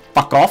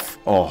 Fuck off.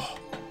 Oh.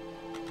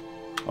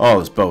 Oh,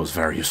 this bow is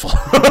very useful.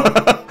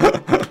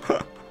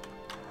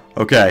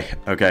 Okay.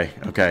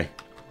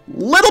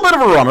 Little bit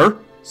of a runner.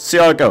 See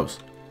how it goes.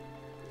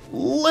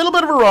 Little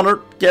bit of a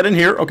runner. Get in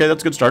here. Okay,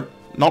 that's a good start.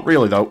 Not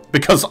really, though,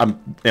 because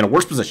I'm in a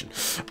worse position.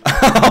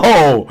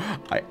 Oh,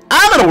 I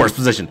am in a worse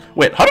position.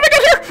 Wait, how did I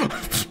get here?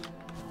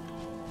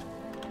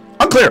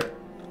 Unclear.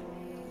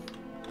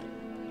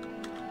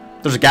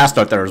 There's a ghast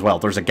out there as well.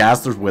 There's a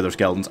ghast, there's wither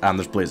skeletons, and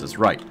there's blazes.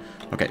 Right.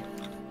 Okay.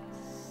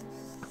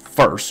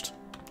 First.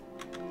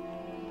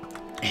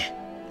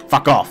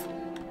 Fuck off.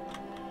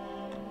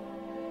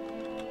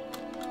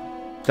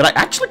 Did I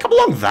actually come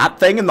along that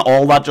thing and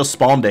all that just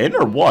spawned in,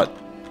 or what?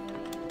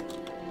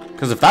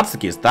 Because if that's the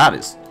case, that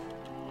is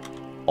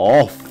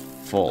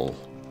awful.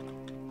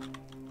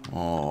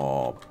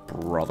 Oh,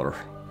 brother.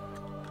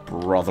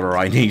 Brother,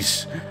 I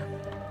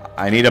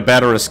need a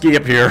better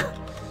escape here.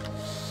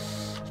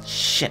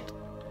 Shit.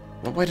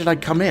 What way did I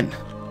come in?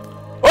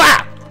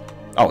 Ah!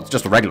 Oh, it's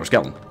just a regular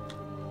skeleton.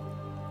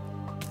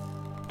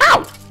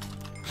 Ow!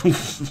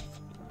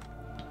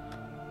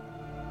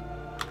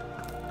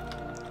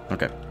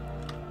 Okay.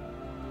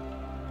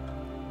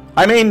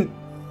 I mean...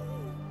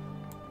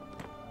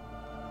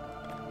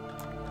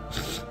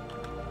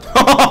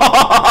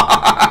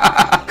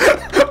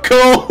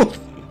 Cool!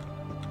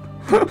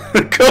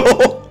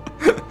 Cool!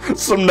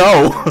 So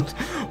no!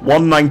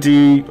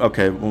 190...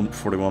 Okay,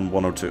 141,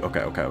 102.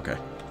 Okay.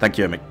 Thank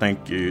you, Mick.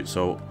 Thank you.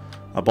 So,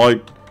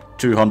 about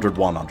 200,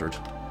 100.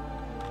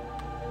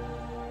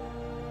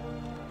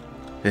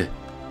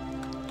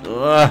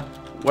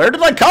 Where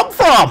did I come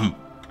from?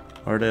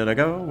 Where did I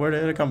go? Where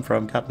did I come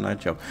from? Cotton Eye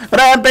Joe. But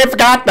I'd be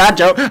forgotten, that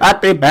Joe.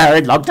 I'd be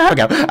married long time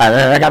ago. Where did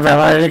I come from?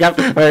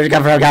 Where did I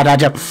come from? Cotton Eye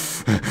Joe.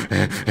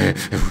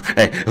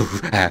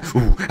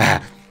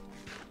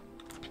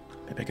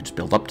 Maybe I could just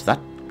build up to that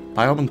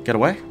biome and get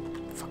away?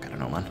 Fuck, I don't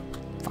know, man.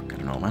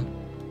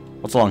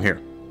 What's along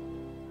here?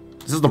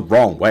 This is the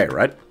wrong way,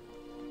 right?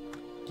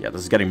 Yeah,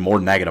 this is getting more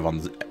negative on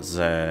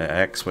the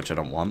X, which I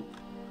don't want.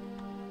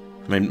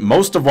 I mean,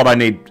 most of what I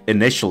need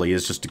initially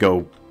is just to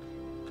go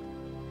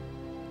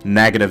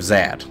negative Z.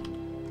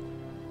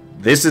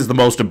 This is the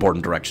most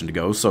important direction to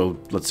go, so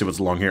let's see what's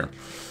along here.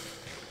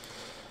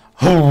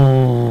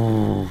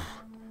 Oh,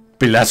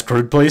 be less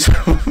crude, please.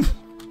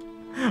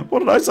 What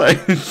did I say?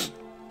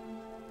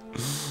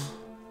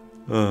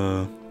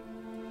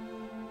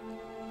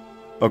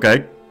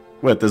 Okay.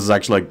 Wait, this is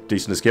actually like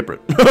decent escape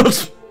route.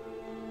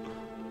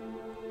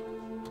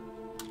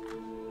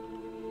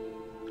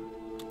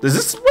 Is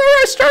this where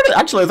I started?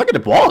 Actually, I think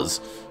it was.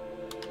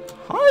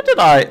 How did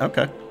I?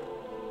 Okay.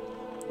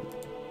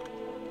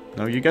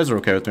 No, you guys are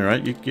okay with me,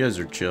 right? You guys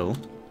are chill.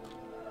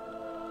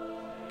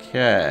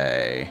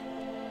 Okay.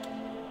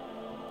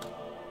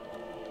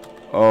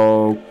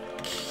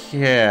 Okay.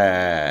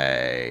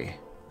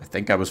 I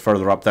think I was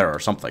further up there or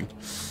something.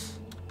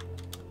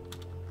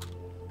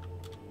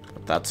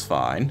 But that's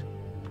fine.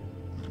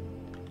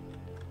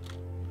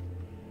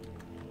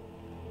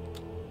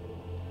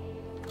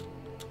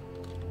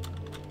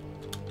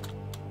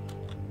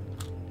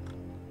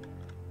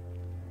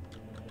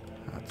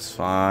 That's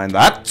fine.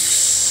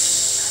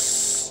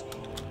 That's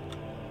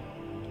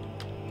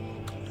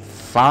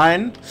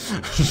fine.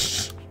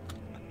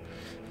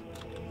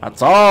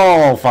 That's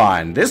all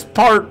fine. This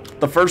part,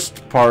 the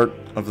first part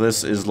of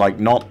this is like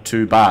not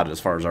too bad as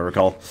far as I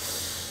recall.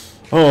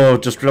 Oh,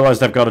 just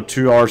realized I've got a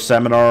 2-hour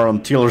seminar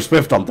on Taylor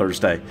Swift on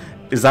Thursday.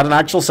 Is that an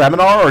actual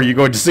seminar, or are you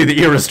going to see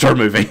the Eras Tour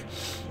movie?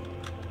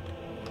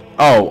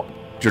 Oh,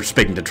 you're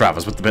speaking to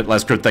Travis with the bit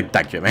less crude thing.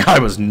 Thank you, man. I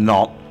was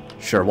not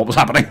sure what was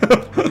happening.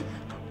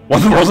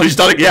 What the world's he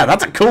studying? Yeah,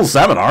 that's a cool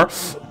seminar.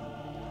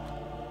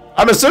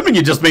 I'm assuming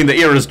you just mean the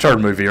Eras Tour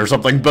movie or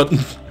something, but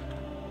if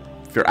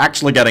you're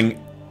actually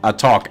getting a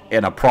talk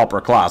in a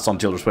proper class on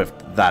Taylor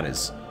Swift, that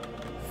is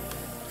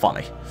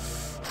funny.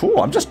 Ooh,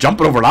 I'm just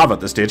jumping over lava at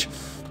this stage.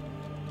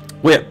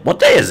 Wait, what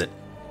day is it?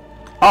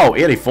 Oh,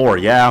 84,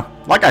 yeah.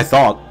 Like I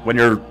thought, when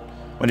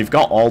you've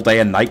got all day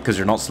and night because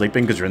you're not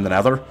sleeping because you're in the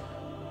nether,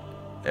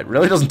 it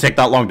really doesn't take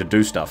that long to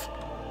do stuff.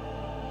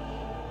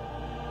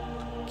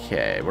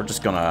 Okay, we're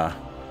just gonna...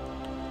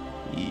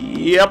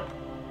 Yep.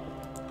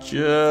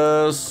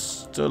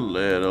 Just a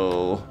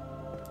little...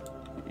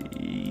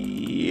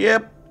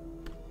 Yep.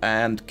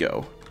 And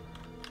go.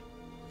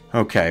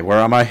 Okay, where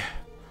am I?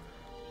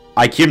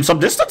 I came some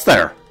distance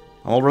there.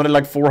 I'm already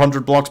like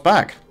 400 blocks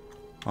back.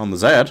 On the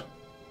Z.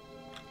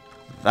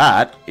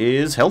 That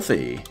is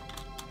healthy.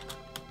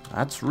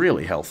 That's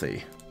really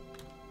healthy.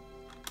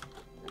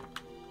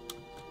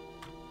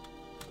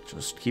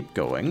 Just keep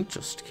going.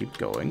 Just keep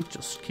going.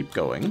 Just keep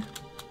going.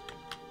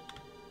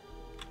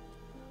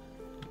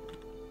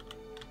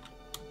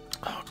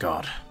 Oh,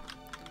 God.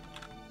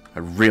 I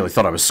really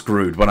thought I was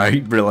screwed when I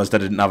realized I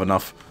didn't have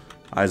enough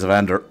Eyes of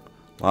Ender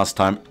last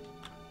time.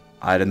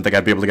 I didn't think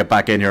I'd be able to get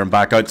back in here and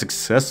back out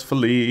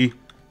successfully.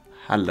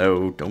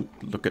 Hello, don't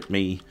look at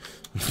me.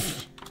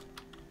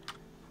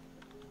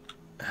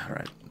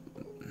 Alright.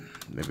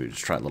 Maybe we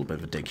just try a little bit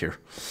of a dig here.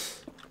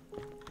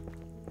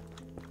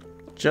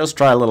 Just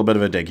try a little bit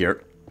of a dig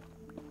here.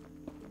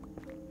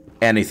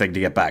 Anything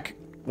to get back.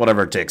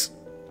 Whatever it takes.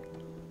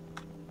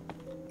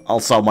 I'll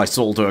sell my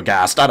soul to a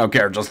ghast. I don't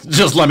care.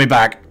 Just let me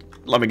back.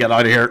 Let me get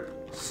out of here.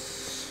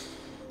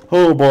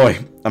 Oh boy.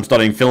 I'm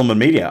studying film and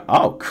media.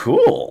 Oh,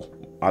 cool.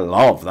 I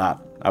love that.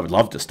 I would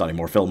love to study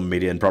more film and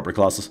media in proper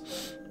classes.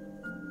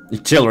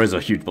 Taylor is a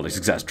huge bloody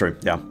success. True.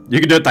 Yeah. You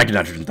can do it. Thank you,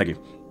 Nitrogen. Thank you.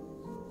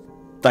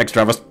 Thanks,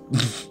 Travis.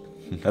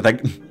 I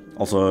think.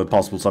 Also a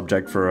possible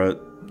subject for a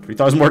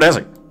 3,000 word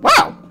essay.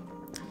 Wow.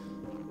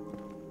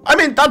 I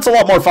mean, that's a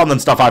lot more fun than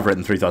stuff I've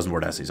written 3,000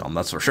 word essays on,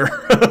 that's for sure.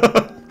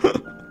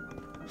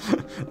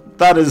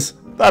 That is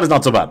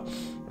not so bad.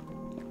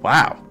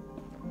 Wow.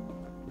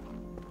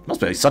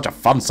 Must be such a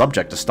fun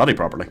subject to study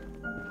properly.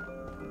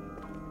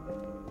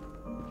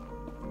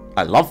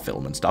 I love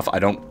film and stuff. I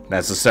don't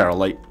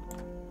necessarily...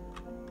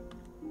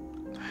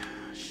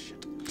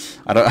 Shit.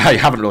 I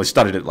haven't really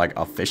studied it, like,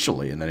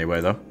 officially in any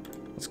way, though.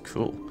 That's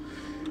cool.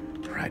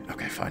 Right,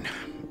 okay, fine.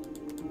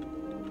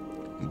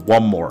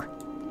 One more.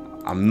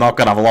 I'm not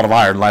gonna have a lot of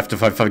iron left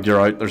if I figure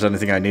out there's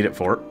anything I need it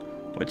for,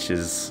 which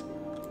is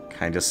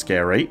kind of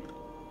scary.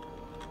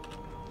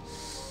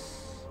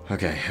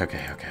 Okay.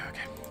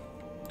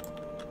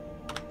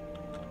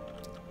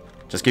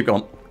 Just keep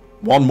going.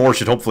 One more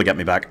should hopefully get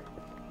me back.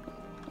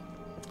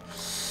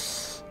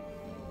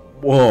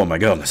 Whoa, my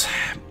goodness.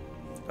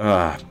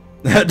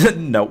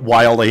 No,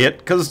 why all the hit?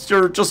 Because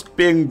you're just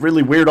being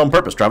really weird on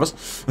purpose,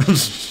 Travis.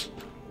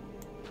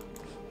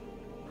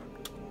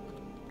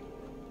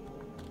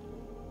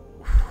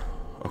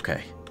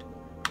 Okay.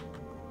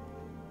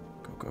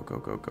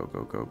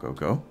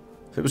 Go.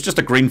 If it was just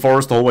a green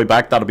forest the whole way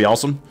back, that'd be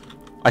awesome.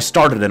 I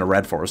started in a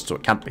red forest, so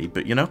it can't be,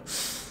 but you know.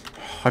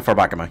 How far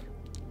back am I?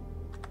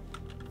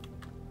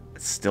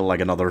 It's still like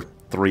another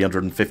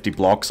 350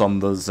 blocks on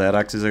the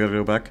Z-axis I gotta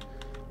go back.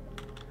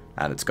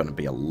 And it's gonna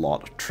be a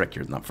lot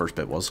trickier than that first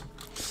bit was.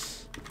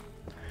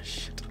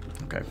 Shit.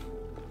 Okay.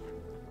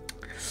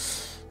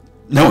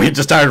 No, he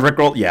just started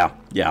Rickroll? Yeah.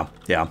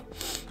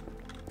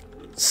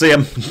 See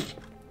him.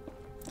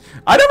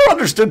 I never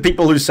understood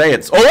people who say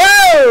it's...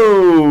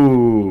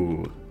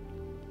 Oh!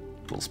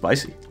 A little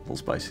spicy.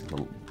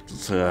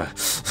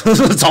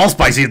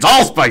 It's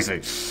all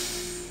spicy.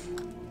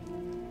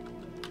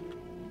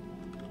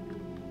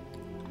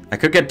 I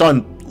could get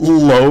down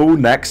low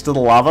next to the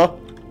lava.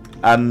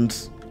 And...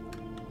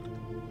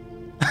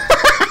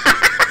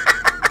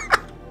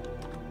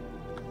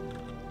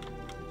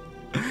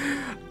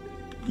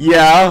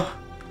 Yeah.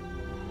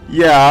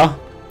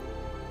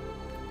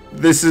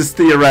 This is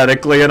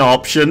theoretically an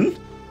option.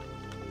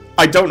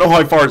 I don't know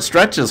how far it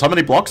stretches. How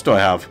many blocks do I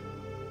have?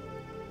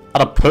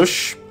 At a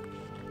push?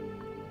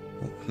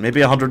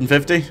 Maybe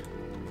 150?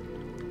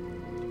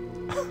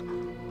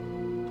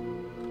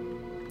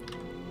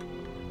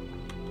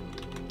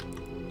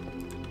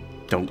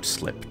 Don't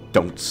slip.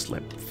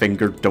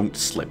 Finger, don't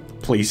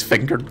slip. Please,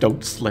 finger,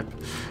 don't slip.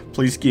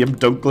 Please, game,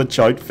 don't glitch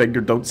out.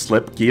 Finger, don't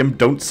slip. Game,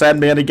 don't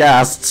send me any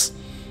ghasts.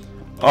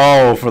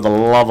 Oh, for the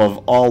love of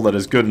all that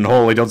is good and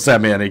holy, don't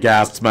send me any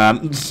ghasts,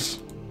 man.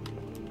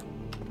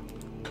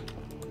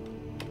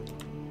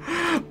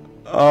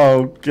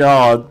 Oh,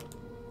 God.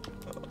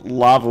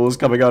 Lava was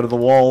coming out of the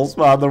walls,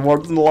 man. There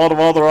weren't a lot of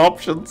other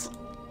options.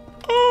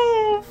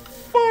 Oh,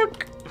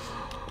 fuck.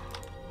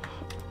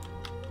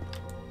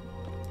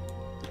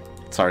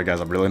 Sorry, guys,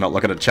 I'm really not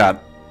looking at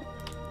chat.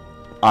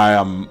 I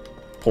am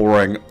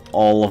pouring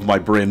all of my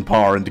brain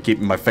power into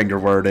keeping my finger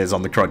where it is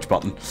on the crouch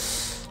button.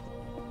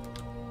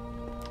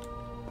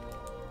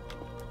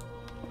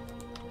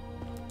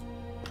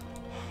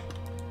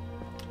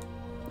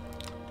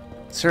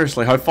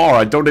 Seriously, how far?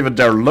 I don't even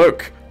dare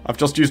look. I've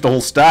just used a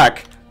whole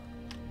stack.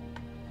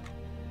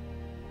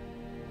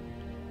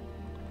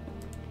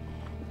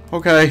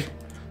 Okay.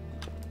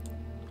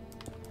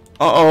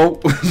 Uh-oh.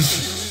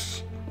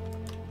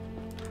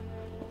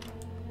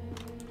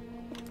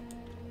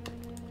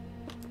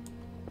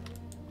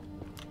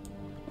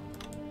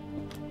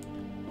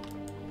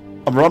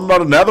 I'm running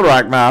out of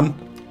netherrack, man.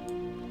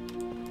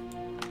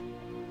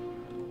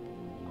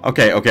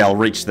 Okay, I'll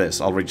reach this,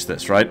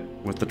 right?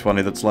 With the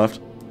 20 that's left.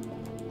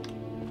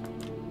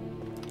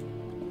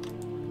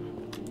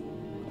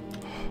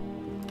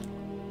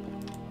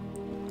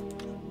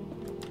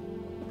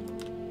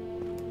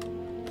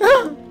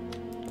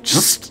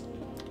 Just...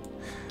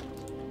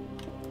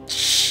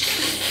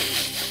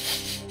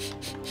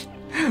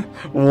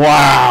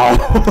 Wow!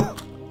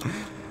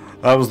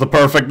 That was the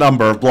perfect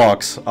number of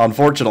blocks.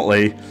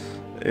 Unfortunately,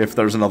 if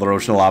there's another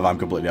ocean of lava, I'm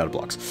completely out of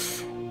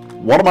blocks.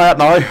 What am I at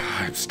now?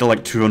 I'm still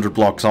like 200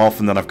 blocks off,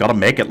 and then I've got to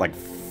make it like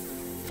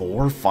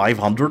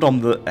 500 on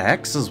the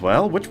X as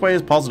well? Which way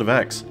is positive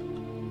X?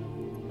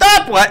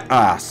 That way!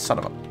 Ah, son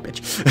of a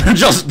bitch.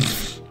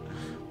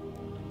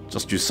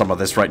 Just use some of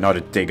this right now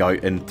to dig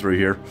out in through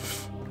here.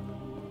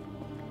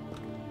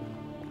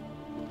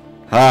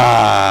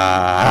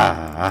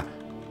 Ah.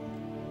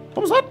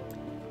 What was that?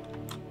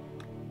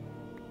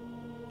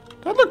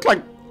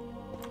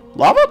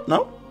 Lava?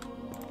 No.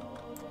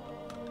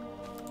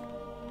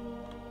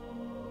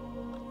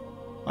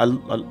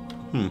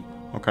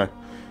 Okay.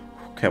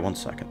 Okay, 1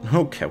 second.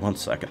 Okay, 1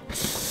 second.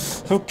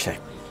 Okay.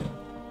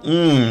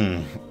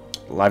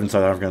 Live in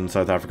South Africa, and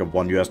South Africa,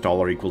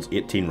 $1 equals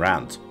 18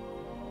 rands.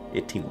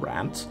 18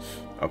 rands?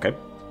 Okay.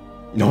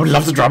 No one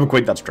loves the drama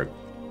queen. That's true.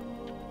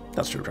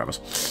 That's true,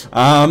 Travis.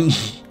 You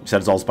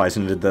said it's all spice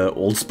and did the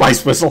Old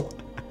Spice whistle.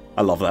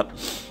 I love that.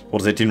 What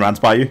does 18 rands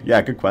buy you?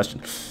 Yeah, good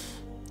question.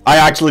 I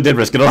actually did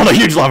risk it on a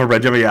huge lava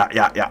bridge. I mean,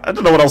 yeah. I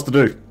don't know what else to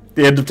do.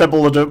 The end of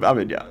Temple of Doom. I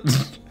mean, yeah.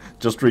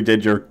 Just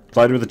redid your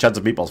Cloudy with a Chance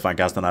of Meatballs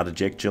fancast and added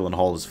Jake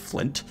Gyllenhaal as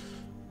Flint.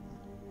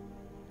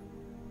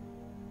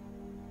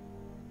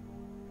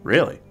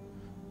 Really?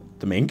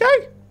 The main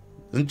guy?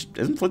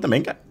 Isn't Flint the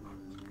main guy?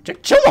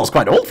 Jake Gyllenhaal's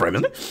quite old for him,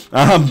 isn't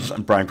he?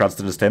 And Bryan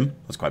Cranston is Tim.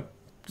 That's quite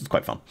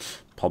fun.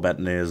 Paul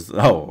Bettany is...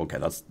 Oh, okay,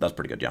 that's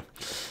pretty good, yeah.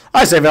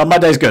 Hi, Savion. My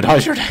day's good.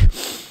 How's your day?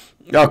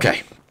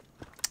 Okay.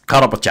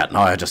 Caught up with chat.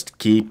 Now I just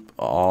keep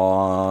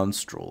on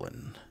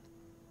strolling.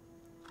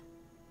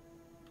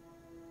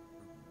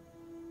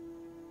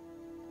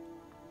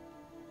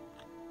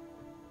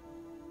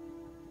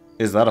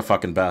 Is that a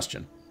fucking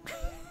bastion?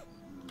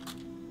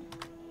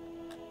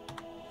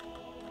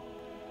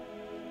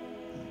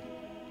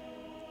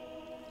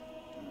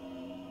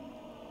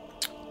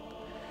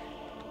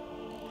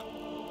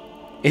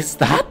 Is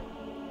that?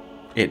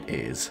 It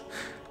is.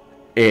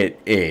 It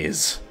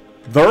is.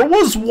 There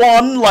was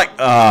one, like,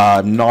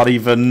 not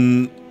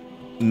even...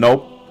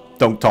 Nope.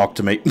 Don't talk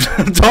to me.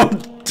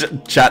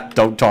 Don't... Chat,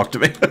 don't talk to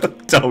me.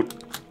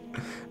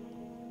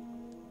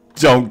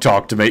 Don't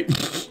talk to me.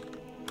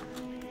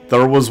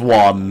 There was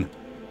one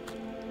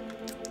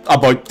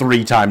about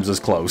 3 times as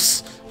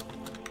close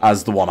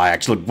as the one I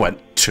actually went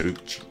to.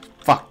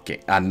 Fuck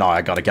it. And now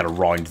I gotta get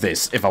around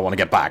this if I want to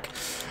get back.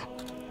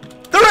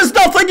 There is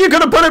nothing you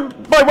could have put in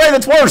my way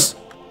that's worse!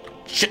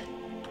 Shit.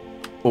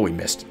 Oh, we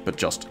missed, but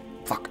just...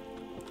 Fuck.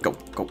 Go.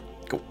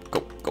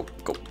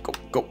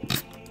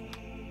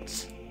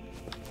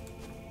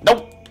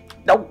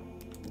 No.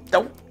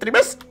 Did he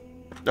miss?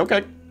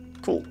 Okay.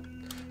 Cool.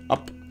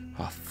 Up.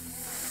 Oh,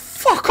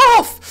 fuck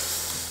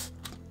off!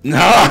 No!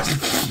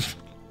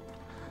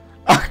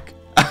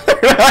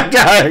 I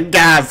got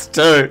gas,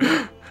 too.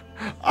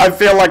 I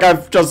feel like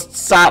I've just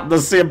sat in the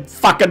same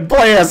fucking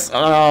place.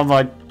 Oh,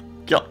 my...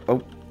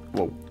 Oh,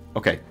 whoa.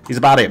 Okay, he's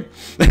a bad aim.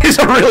 He's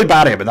a really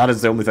bad aim, and that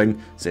is the only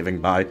thing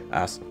saving my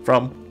ass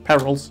from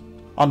perils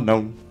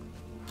unknown.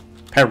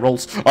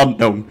 Perils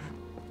unknown.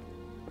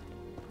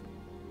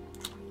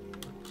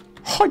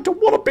 I don't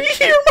want to be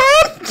here,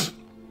 man!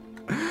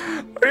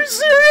 Are you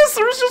serious?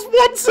 There was just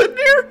one sitting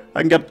here?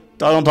 I can get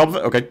down on top of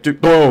it? Okay,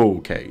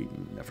 okay.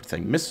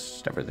 Everything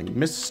missed.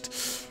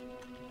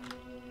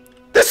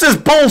 This is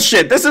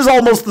bullshit! This is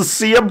almost the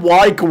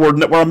CMY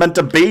coordinate where I'm meant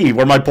to be,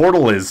 where my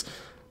portal is.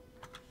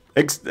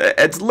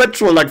 It's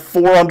literally like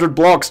 400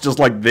 blocks just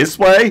like this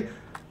way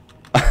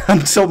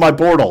until my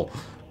portal.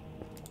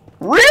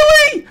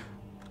 Really?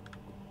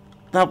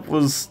 That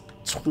was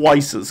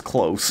twice as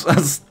close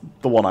as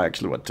the one I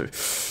actually went to.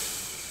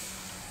 It's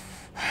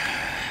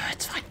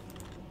fine.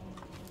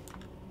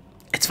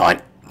 It's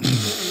fine.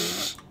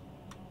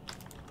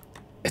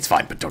 It's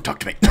fine, but don't talk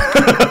to me.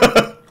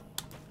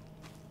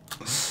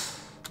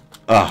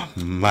 Oh,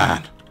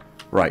 man.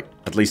 Right.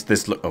 At least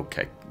this look...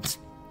 Okay.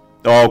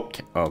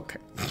 Okay.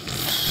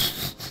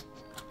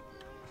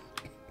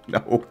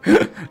 No.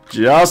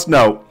 Just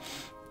no.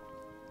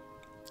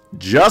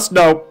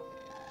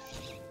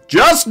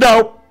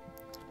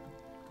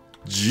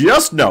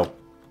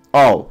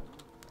 Oh.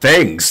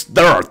 Things.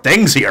 There are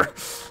things here.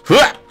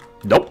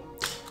 Nope.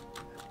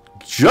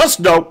 Just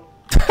no.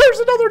 There's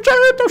another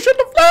giant ocean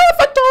of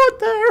lava down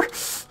there.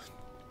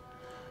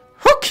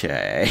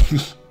 Okay.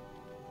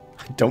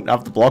 I don't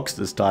have the blocks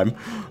this time.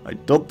 I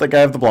don't think I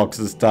have the blocks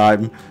this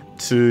time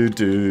to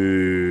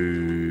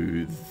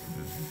do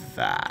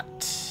that.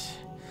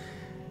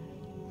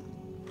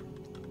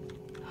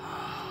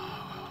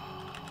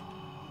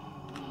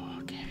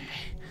 Okay.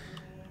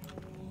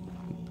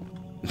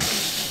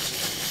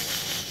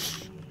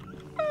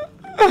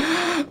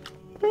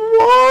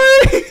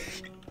 Why?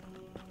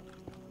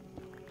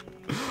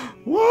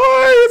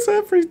 Why is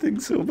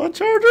everything so much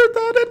harder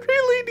than it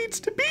really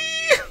needs to be?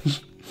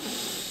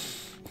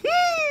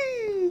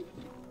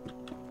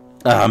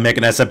 Make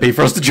an SMP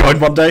for us to join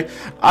one day.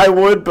 I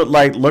would, but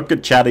like, look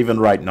at chat even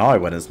right now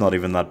when it's not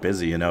even that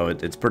busy. You know,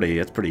 it's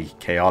pretty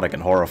chaotic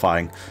and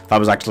horrifying. If I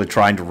was actually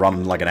trying to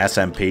run like an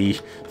SMP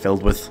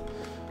filled with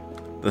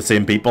the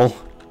same people,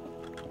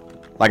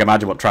 like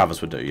imagine what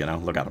Travis would do. You know,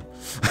 look at him.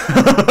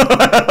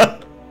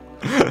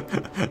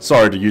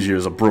 Sorry to use you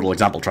as a brutal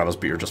example, Travis,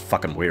 but you're just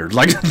fucking weird.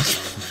 Like, you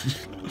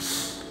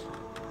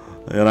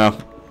know.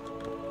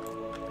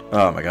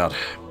 Oh my god.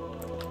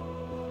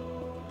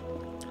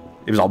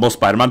 He was almost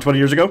Spider-Man 20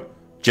 years ago.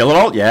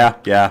 Gyllenhaal? Yeah.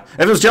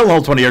 If it was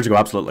Gyllenhaal 20 years ago,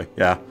 absolutely.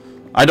 Yeah.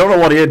 I don't know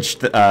what age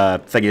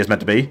thingy is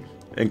meant to be,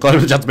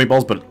 including the Chance of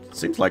Meatballs, but it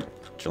seems like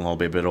Gyllenhaal will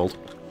be a bit old.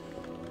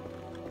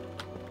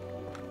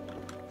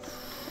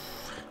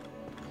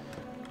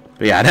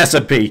 But yeah, an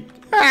SMP.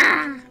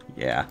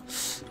 Yeah.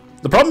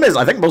 The problem is,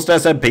 I think most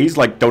SMPs,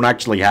 like, don't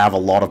actually have a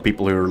lot of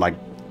people who are, like,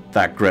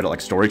 that great at,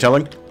 like,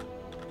 storytelling.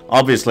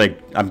 Obviously,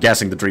 I'm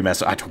guessing the Dream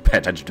S... I don't pay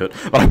attention to it,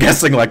 but I'm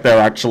guessing, like, they're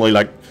actually,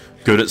 like,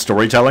 good at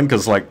storytelling,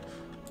 because, like,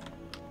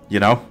 you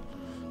know,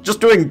 just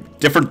doing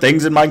different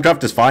things in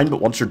Minecraft is fine,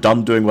 but once you're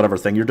done doing whatever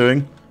thing you're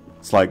doing,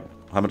 it's like,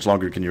 how much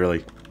longer can you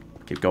really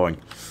keep going?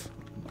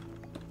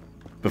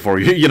 Before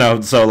you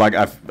know, so, like,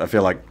 I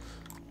feel like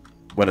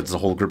when it's a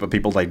whole group of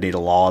people, they need a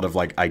lot of,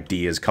 like,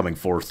 ideas coming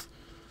forth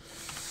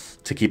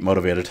to keep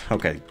motivated.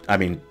 Okay, I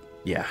mean,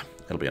 yeah,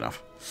 it'll be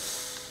enough.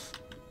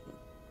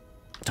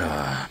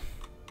 I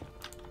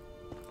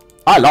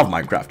love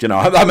Minecraft, you know.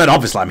 I mean,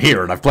 obviously I'm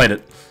here and I've played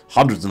it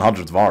hundreds and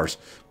hundreds of hours,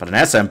 but an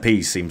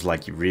SMP seems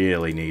like you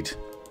really need...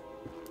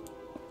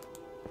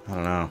 I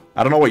don't know.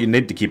 I don't know what you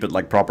need to keep it,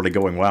 like, properly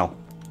going well.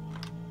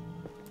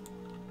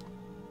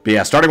 But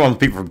yeah, starting one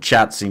with people from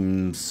chat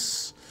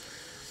seems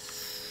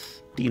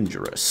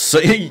dangerous. So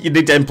you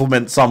need to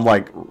implement some,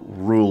 like,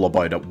 rule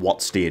about at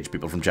what stage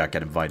people from chat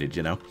get invited,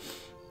 you know?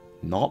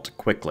 Not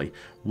quickly.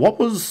 What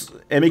was...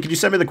 Emmy, could you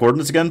send me the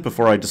coordinates again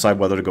before I decide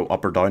whether to go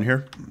up or down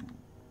here?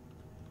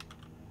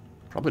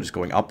 Probably just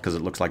going up because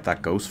it looks like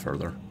that goes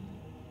further.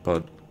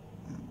 But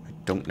I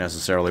don't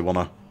necessarily want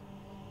to...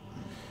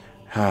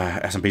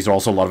 SMPs are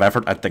also a lot of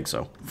effort. I think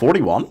so.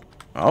 41?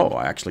 Oh,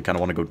 I actually kind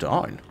of want to go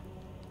down.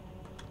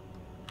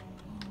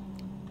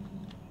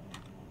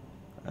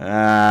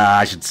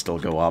 I should still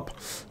go up.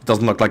 It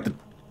doesn't look like the...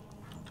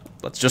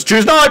 Let's just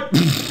choose now!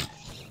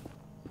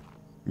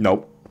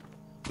 Nope.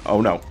 Oh,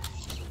 no.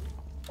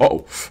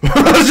 Uh-oh.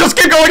 Let's just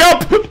keep going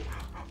up!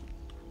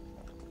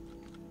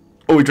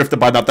 Oh, we drifted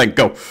by that thing.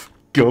 Go.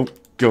 Go.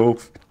 Go.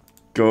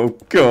 Go.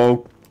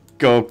 Go.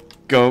 Go.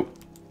 Go.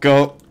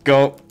 Go.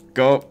 Go.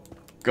 Go.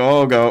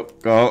 Go. Go.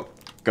 Go.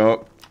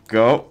 Go.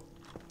 Go.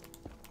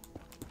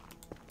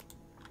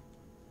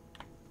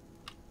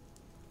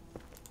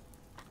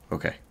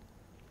 Okay.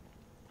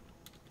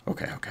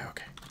 Okay, okay,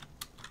 okay.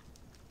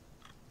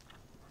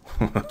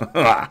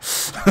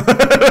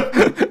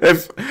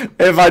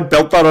 if I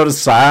built that out of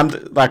sand,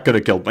 that could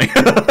have killed me.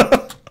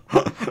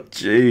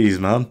 Jeez,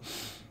 man.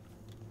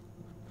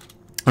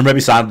 Or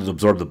maybe sand would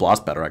absorb the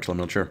blast better, actually, I'm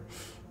not sure.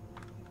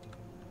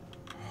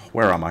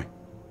 Where am I?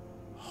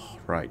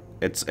 Right.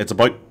 It's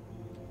about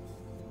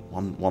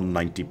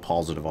 190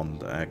 positive on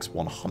the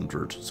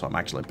X100, so I'm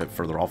actually a bit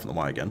further off in the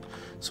Y again.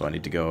 So I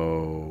need to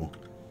go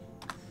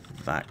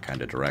that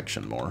kind of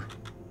direction more.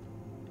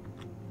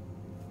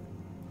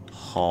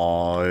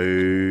 How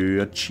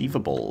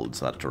achievable is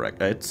that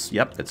direct?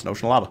 Yep, it's an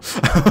ocean of lava.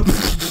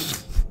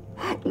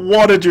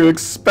 What did you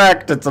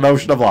expect? It's an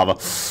ocean of lava.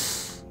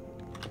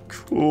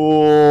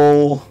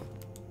 Cool.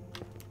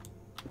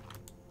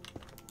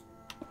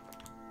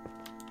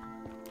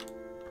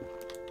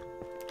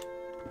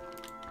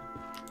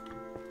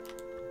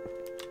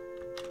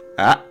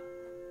 Ah.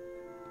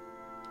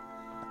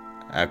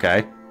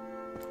 Okay.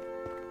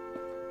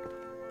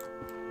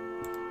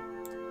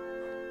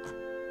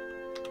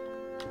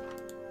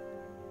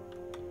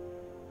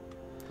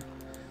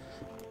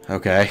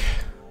 Okay.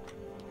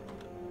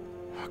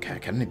 Okay, I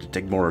kinda need to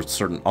dig more a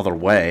certain other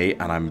way,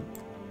 and I'm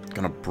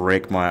gonna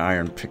break my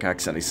iron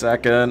pickaxe any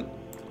second.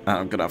 And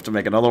I'm gonna have to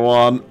make another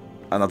one,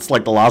 and that's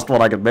like the last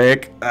one I can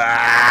make.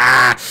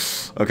 Ah!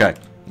 Okay,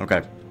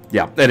 okay.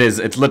 Yeah, it is.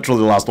 It's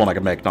literally the last one I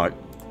can make now.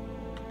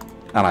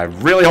 And I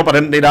really hope I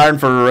didn't need iron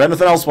for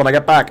anything else when I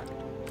get back.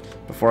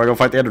 Before I go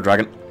fight the Ender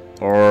Dragon.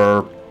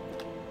 Or...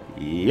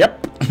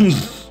 Yep.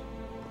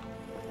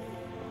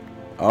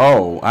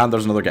 Oh, and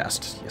there's another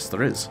ghast. Yes,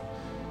 there is.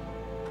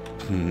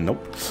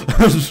 Nope.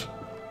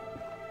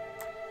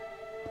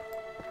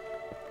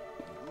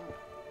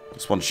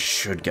 This one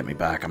should get me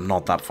back. I'm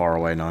not that far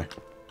away now.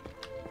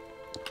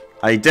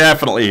 I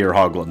definitely hear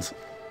hoglins.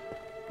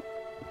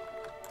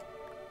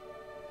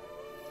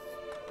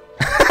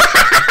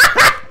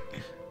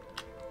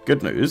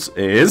 Good news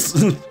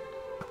is...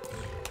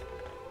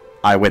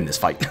 I win this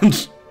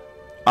fight.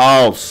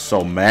 Oh,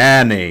 so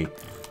many.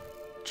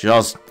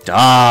 Just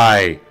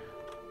die.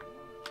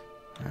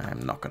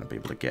 I'm not going to be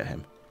able to get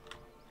him.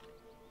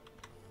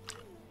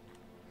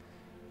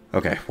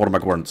 Okay, what are my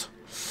coordinates?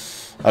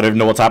 I don't even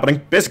know what's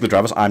happening. Basically,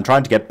 Travis, I'm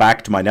trying to get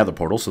back to my nether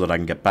portal so that I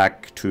can get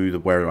back to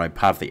where I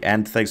have the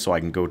end thing, so I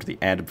can go to the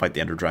end and fight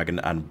the Ender Dragon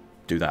and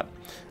do that.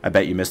 I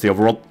bet you missed the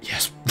overworld.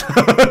 Yes.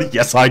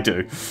 Yes, I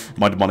do.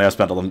 Amount of money I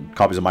spent on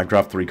copies of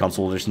Minecraft, 3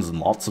 console editions, and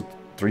lots of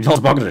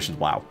 $3 pocket editions.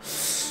 Wow.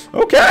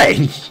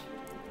 Okay.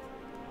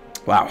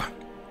 Wow.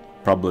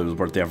 Probably was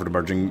worth the effort of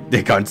merging the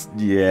accounts.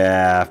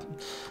 Yeah.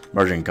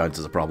 Merging accounts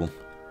is a problem.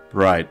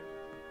 Right.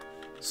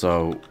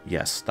 So,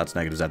 yes, that's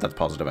negative Z, that's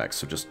positive X.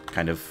 So just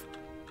kind of...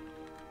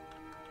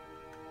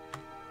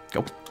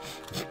 Go.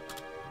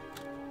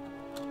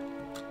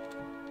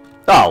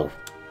 Oh!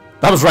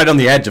 That was right on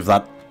the edge of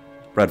that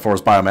red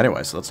forest biome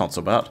anyway, so that's not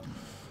so bad.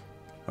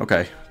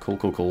 Okay, cool,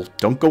 cool, cool.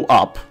 Don't go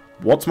up.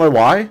 What's my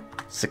Y?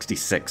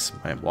 66.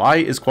 My Y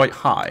is quite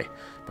high,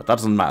 but that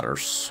doesn't matter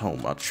so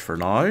much for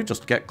now.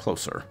 Just get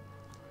closer.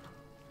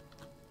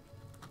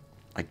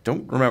 I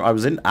don't remember. I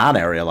was in an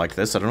area like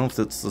this. I don't know if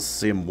it's the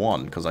same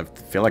one, because I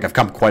feel like I've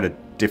come quite a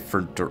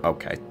different...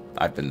 Okay,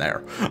 I've been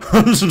there.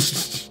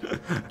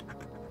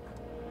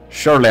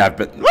 Surely I've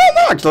been... Well,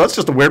 no, actually, that's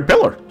just a weird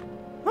pillar.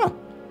 Huh.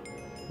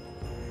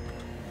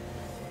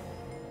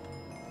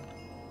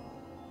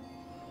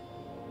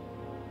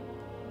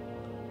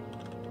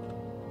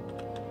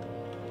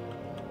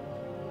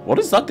 What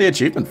is that the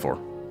achievement for?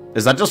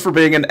 Is that just for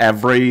being in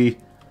every...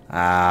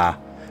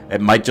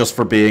 it might just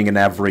for being in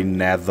every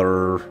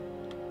nether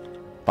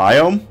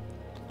biome?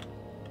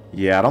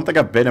 Yeah, I don't think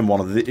I've been in one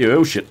of the...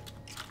 Oh, shit.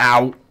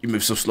 Ow. You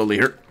move so slowly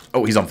here.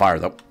 Oh, he's on fire,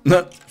 though.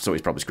 So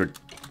he's probably screwed.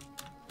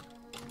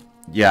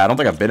 Yeah, I don't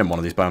think I've been in one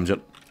of these biomes yet.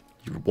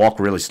 You walk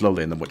really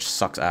slowly in them, which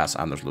sucks ass,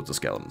 and there's loads of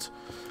skeletons,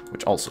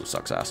 which also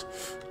sucks ass.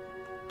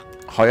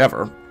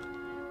 However...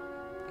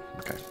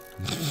 Okay.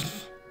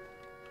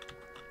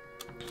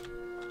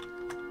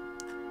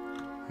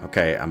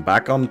 Okay, I'm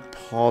back on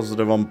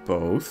positive on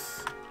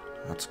both.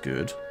 That's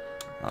good.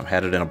 I'm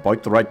headed in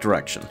about the right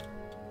direction.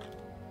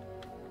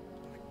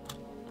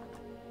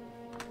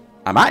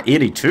 I'm at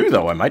 82,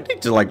 though. I might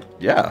need to, like,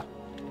 yeah,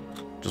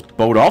 just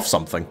boat off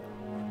something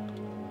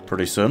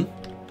pretty soon.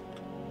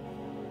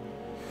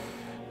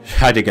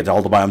 I did get to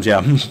all the biomes,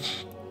 yeah.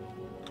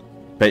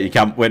 Bet you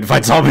can't wait to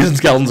find zombies and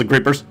skeletons and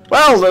creepers.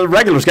 Well, the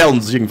regular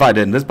skeletons you can find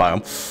in this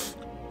biome.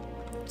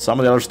 Some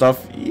of the other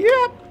stuff,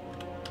 yeah,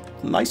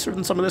 nicer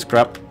than some of this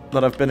crap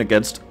that I've been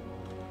against.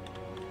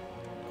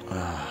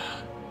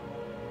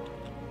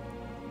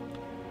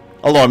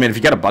 Although, I mean, if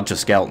you get a bunch of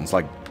skeletons,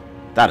 like,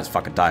 that is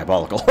fucking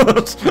diabolical.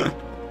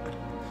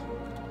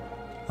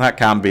 That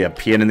can be a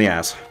pain in the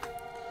ass.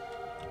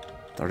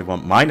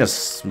 31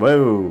 minus...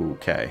 Whoa,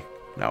 okay.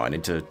 Now I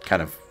need to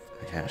kind of...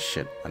 Yeah,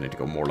 shit. I need to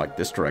go more like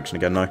this direction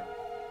again now.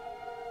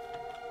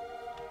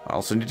 I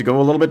also need to go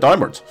a little bit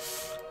downwards.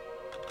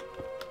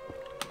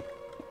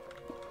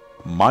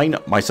 Mine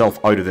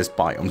myself out of this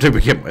biome to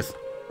begin with.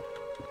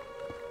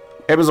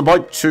 It was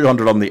about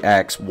 200 on the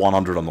X,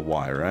 100 on the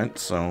Y, right?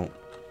 So...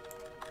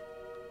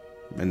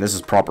 And this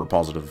is proper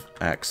positive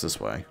X this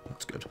way.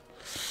 That's good.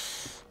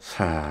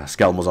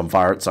 Skeleton was on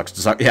fire. It sucks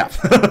to suck. Yeah.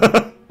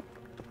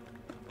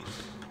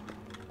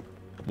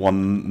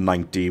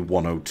 190,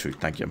 102.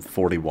 Thank you. I'm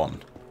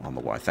 41 on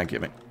the Y. Thank you,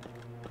 mate.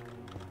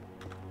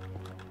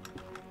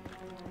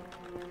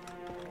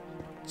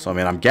 So, I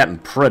mean, I'm getting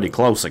pretty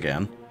close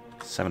again.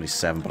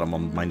 77, but I'm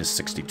on minus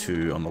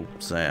 62 on the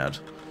Z. And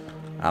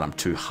I'm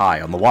too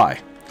high on the Y.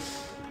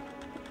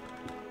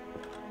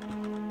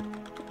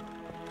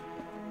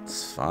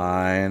 That's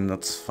fine,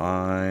 that's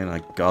fine.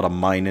 I gotta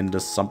mine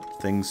into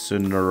something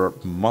sooner,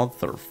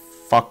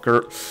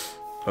 motherfucker.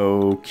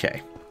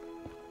 Okay.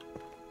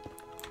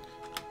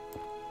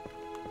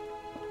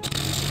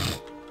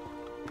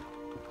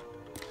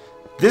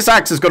 This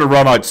axe is gonna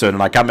run out soon,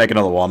 and I can't make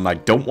another one. I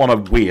don't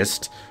want to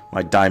waste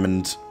my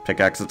diamond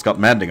pickaxe that's got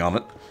mending on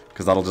it,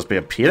 because that'll just be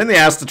a pain in the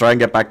ass to try and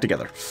get back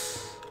together.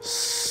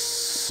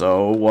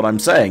 So, what I'm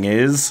saying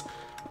is...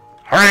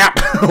 Hurry up!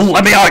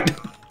 Let me out!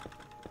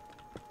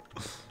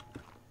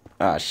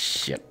 Ah,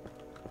 shit.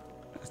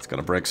 It's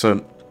gonna break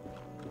soon.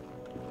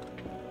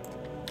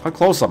 How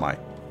close am I?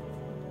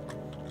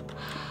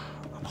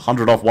 I'm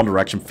 100 off one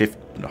direction,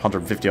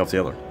 150 off the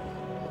other.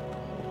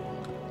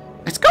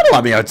 It's gotta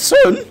let me out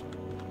soon!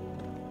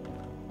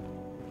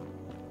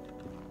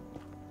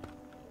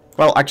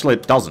 Well, actually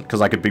it doesn't, because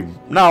I could be...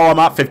 No, I'm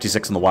at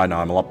 56 on the Y now.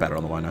 I'm a lot better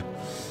on the Y now.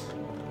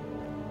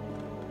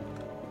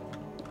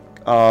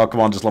 Oh, come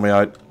on, just let me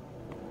out.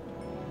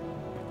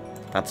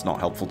 That's not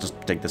helpful. Just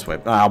take this way.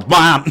 Oh,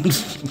 man!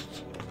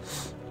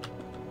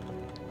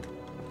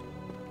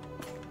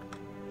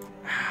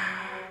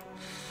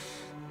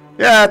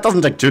 Yeah, it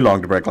doesn't take too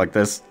long to break like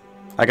this.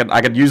 I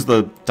could use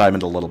the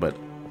diamond a little bit.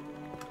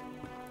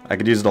 I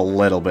could use it a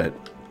little bit.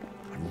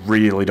 I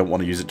really don't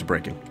want to use it to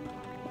breaking.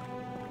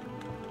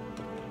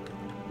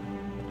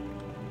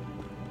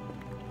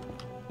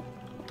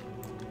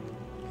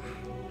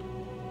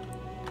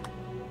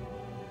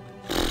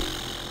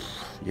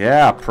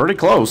 Yeah, pretty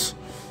close.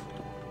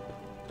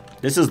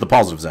 This is the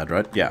positive Z,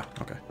 right? Yeah,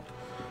 okay.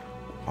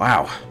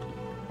 Wow.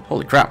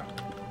 Holy crap.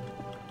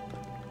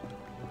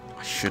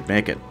 I should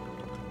make it.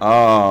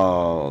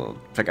 Oh,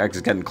 pickaxe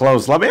is getting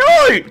close. Let me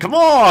out! Come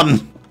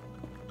on!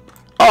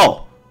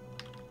 Oh!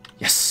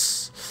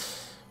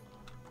 Yes!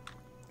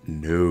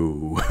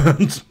 No.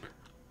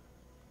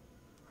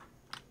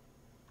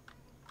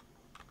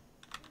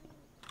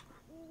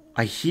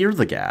 I hear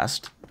the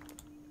ghast.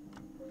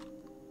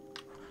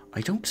 I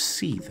don't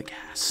see the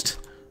ghast.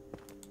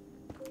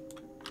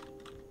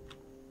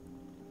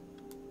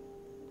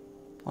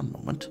 One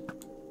moment.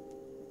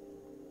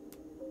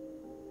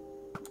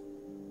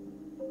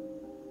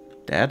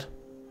 Dead?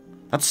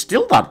 That's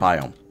still that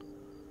biome.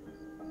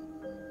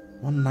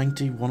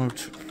 190,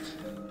 102.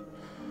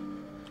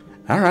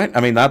 Alright,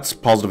 I mean, that's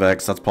positive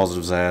X, that's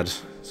positive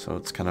Z. So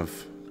it's kind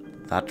of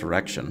that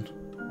direction.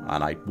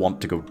 And I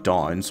want to go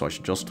down, so I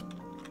should just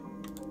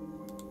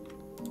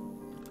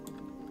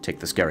take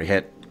the scary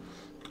hit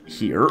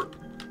here.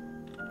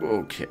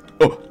 Okay.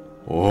 Oh!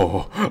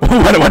 Oh,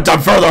 when it went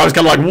down further, I was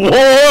kind of like,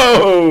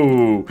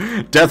 whoa!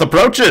 Death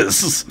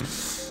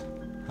approaches!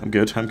 I'm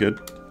good, I'm good.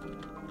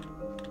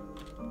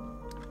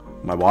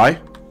 My Y?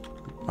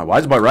 My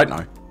Y's about right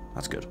now.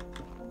 That's good.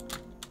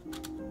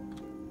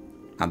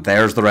 And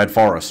there's the red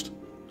forest.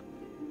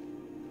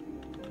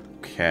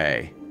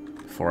 Okay.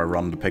 Before I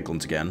run to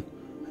Piglands again,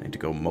 I need to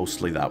go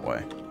mostly that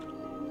way.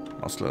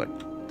 Mostly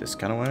like this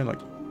kind of way, like...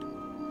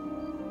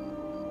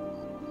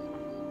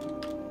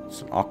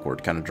 It's an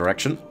awkward kind of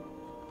direction.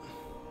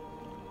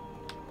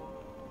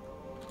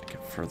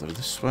 Get further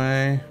this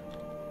way.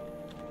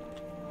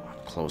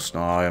 I'm close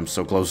now, I'm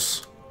so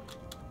close.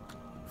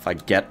 If I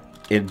get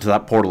into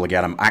that portal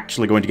again, I'm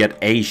actually going to get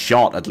a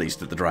shot, at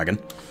least, at the dragon.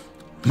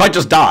 Might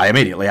just die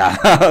immediately, yeah.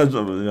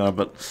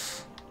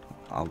 But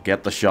I'll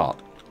get the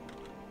shot.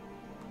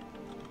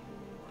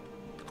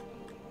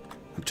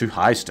 I'm too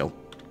high still.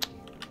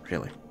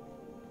 Really.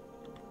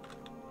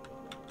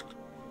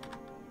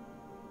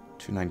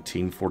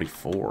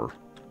 219.44.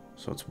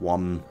 So it's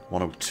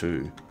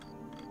 102.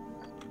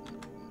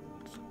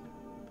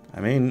 I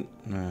mean,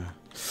 I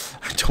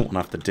don't want to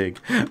have to dig.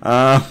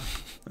 I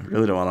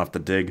really don't want to have to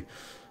dig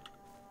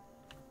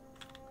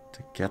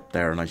to get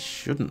there, and I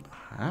shouldn't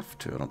have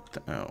to. I don't.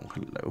 Oh,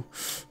 hello,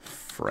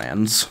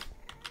 friends.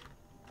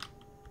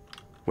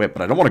 Wait,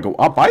 but I don't want to go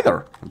up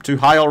either. I'm too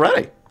high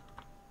already.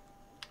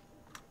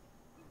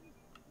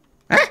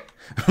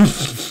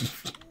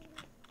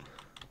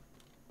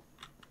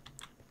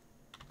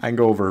 I can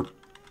go over.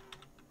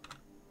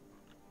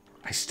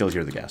 I still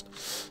hear the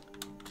ghast.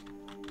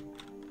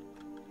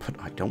 But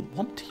I don't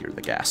want to hear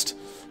the ghast.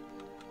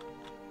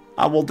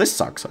 Ah, well, this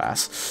sucks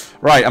ass.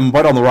 Right, I'm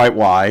about on the right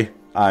Y.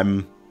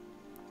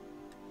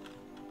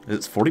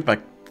 It's 40 back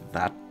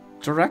that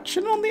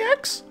direction on the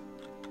X?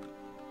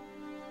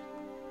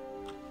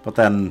 But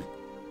then,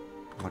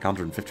 like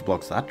 150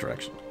 blocks that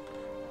direction.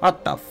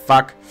 What the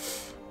fuck?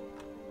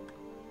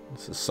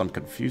 This is some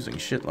confusing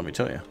shit, let me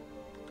tell you.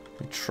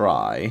 Let me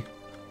try.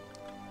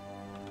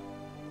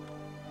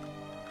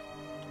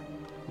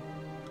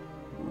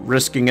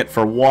 Risking it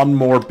for one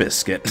more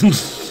biscuit.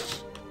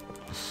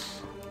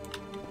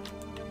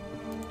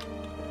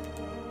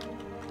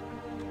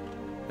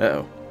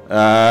 Uh-oh.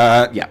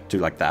 Yeah, do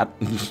like that.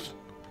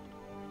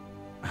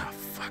 Ah,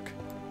 fuck.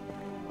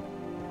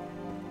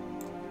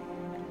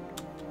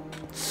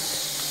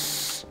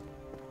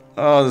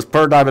 Oh, this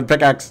per diamond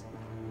pickaxe.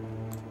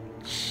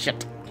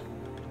 Shit.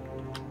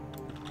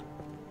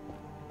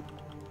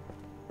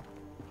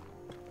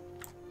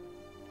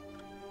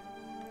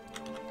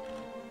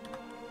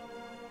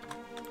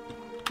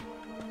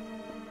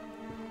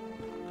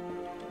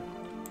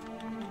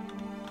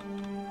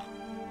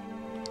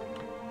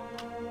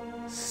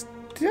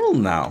 Still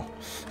no.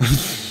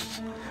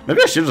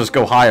 Maybe I should just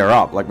go higher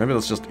up. Like, maybe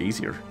that's just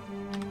easier.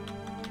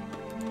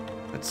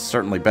 It's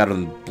certainly better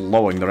than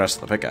blowing the rest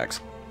of the pickaxe.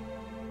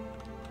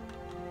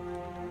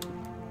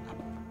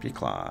 Up you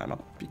climb,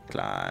 up you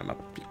climb,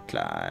 up you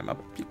climb,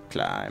 up you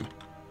climb.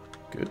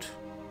 Good.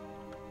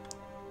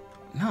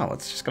 No,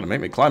 it's just gonna make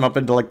me climb up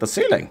into, like, the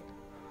ceiling.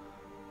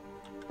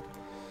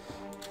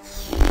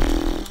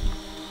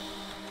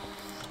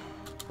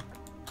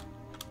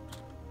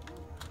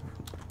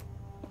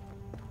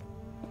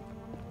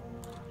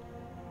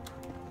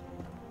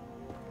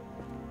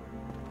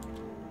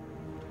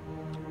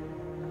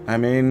 I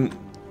mean...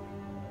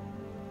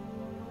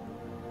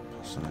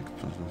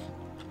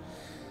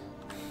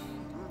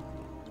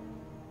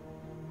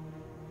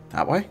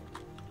 That way?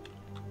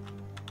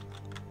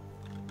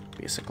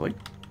 Basically.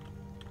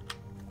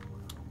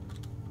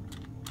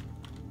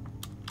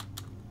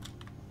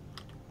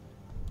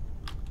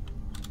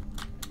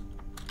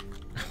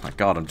 Oh my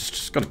god, I'm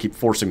just gonna keep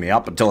forcing me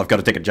up until I've got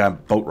to take a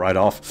giant boat ride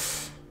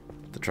off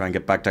to try and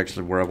get back to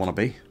actually where I want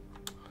to be.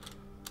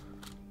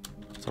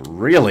 It's a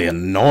really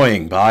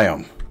annoying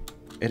biome.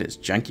 It is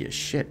janky as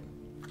shit.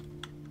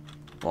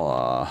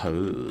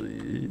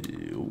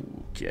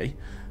 Okay.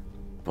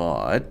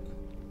 But...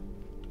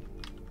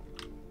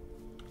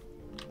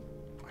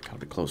 I gotta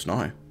be close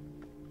now.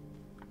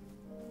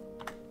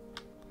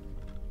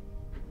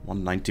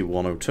 190,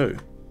 102.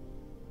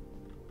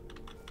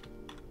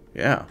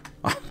 Yeah.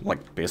 I'm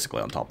like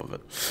basically on top of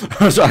it.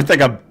 So I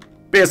think I'm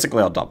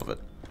basically on top of it.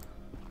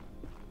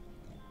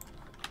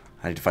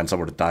 I need to find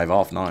somewhere to dive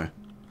off now.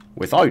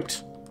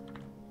 Without...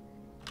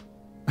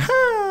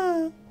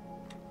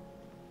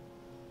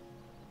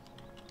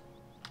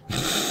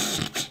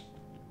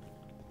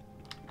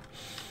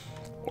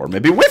 Or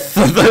maybe with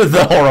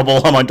the horrible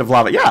amount of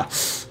lava. Yeah.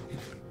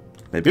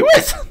 Maybe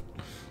with.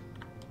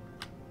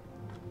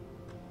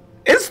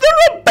 Is there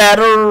a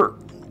better...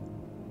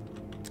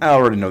 I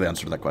already know the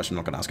answer to that question.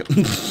 I'm not going to ask it.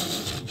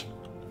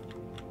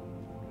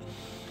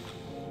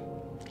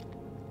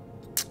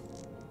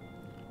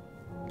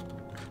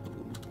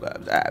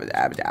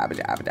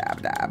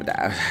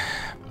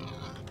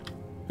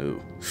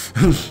 Ooh.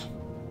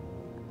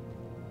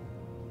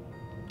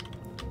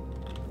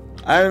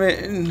 I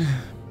mean...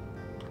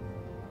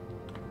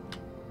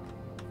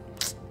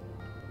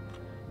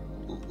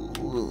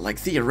 Like,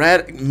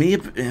 theoretic,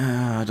 maybe...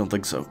 I don't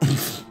think so.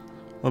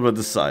 What about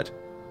this side?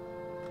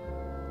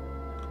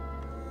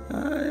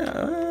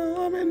 Yeah,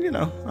 I mean, you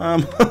know,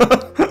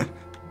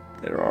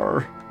 there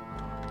are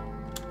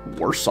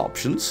worse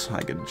options.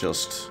 I could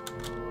just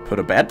put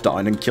a bed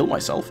down and kill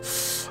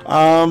myself.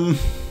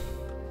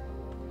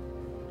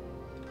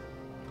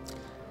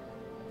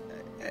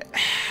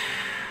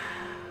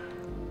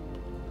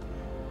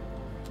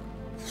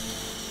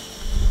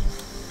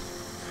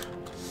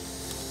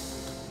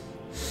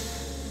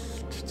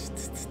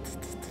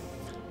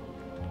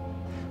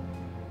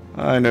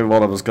 I knew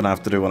what I was going to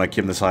have to do when I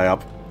came this high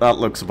up. That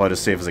looks about as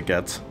safe as it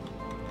gets.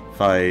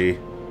 If I...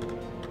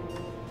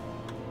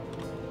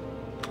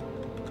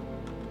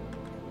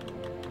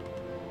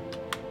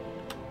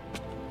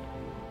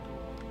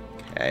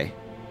 Okay.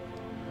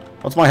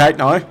 What's my height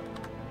now?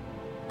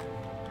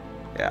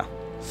 Yeah.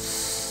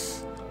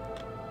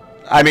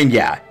 I mean,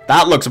 yeah.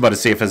 That looks about as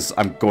safe as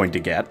I'm going to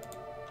get.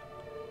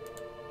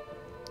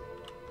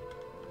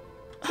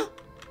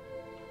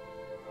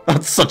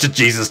 That's such a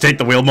Jesus take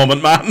the wheel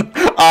moment, man.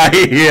 I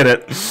hate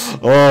it.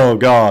 Oh,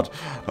 God.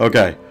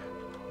 Okay.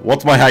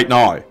 What's my height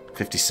now?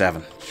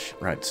 57.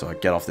 Right, so I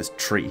get off this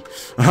tree.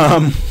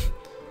 Where?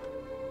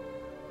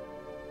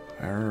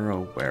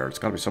 It's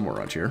got to be somewhere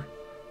around here.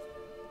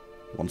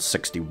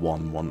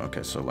 161.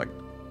 Okay, so, like,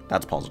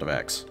 that's positive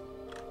X.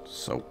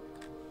 So,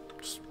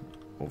 just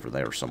over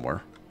there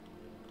somewhere.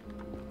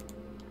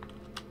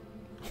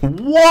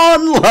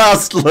 One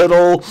last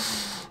little...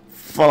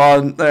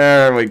 fun.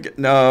 There we go.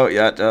 No,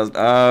 yeah, just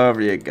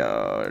over you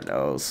go.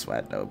 No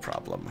sweat, no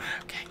problem.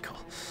 Okay, cool.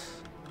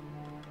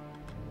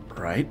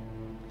 Right.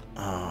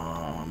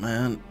 Oh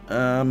man.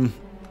 One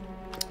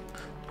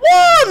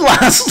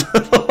last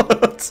little.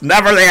 It's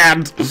never the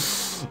end.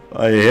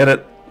 I hit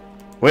it.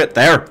 Wait,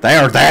 there.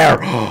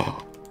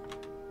 Portal.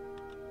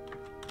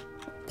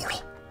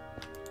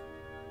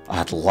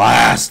 At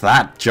last,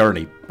 that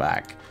journey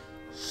back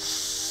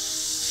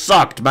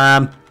sucked,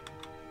 man.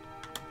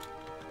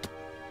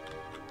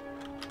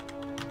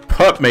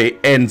 Put me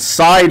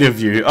inside of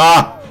you.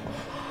 Ah.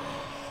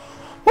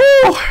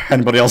 Woo.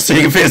 Anybody else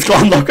seeing a face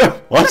clan locker?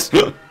 What?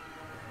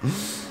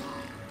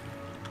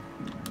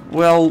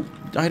 Well,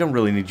 I don't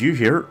really need you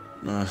here.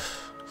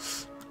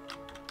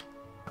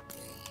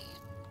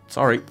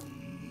 Sorry.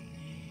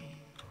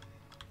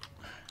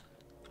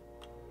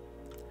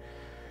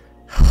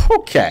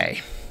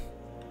 Okay.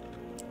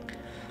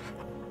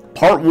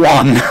 Part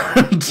 1.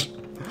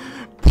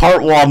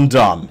 Part 1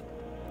 done.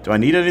 Do I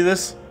need any of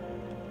this?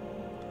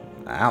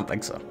 I don't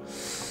think so.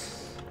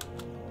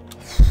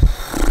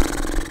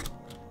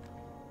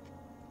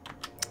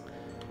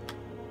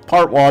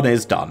 Part 1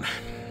 is done.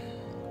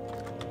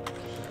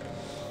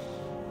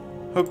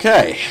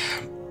 Okay.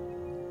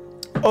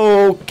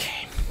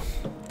 Okay.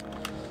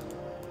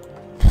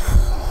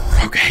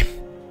 Okay.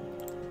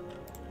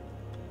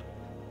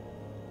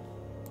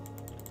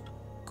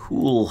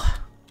 Cool.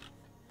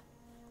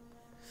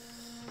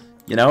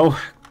 You know,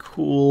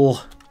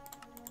 cool.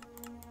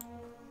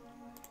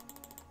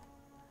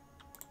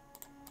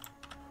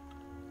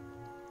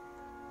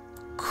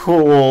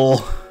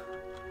 Cool.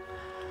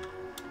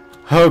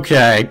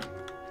 Okay.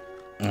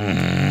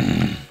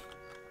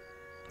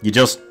 You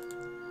just...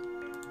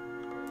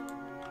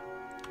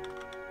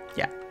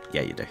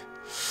 Yeah, you do.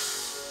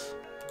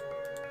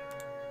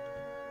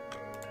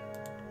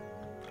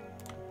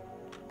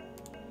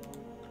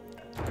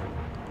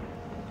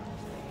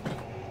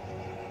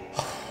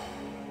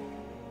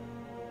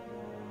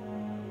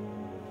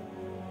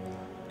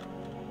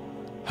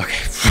 Okay.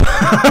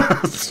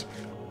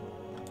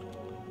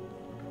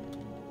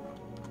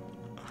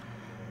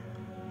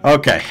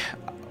 Okay.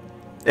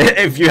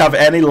 If you have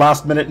any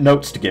last minute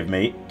notes to give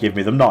me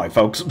them now,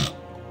 folks.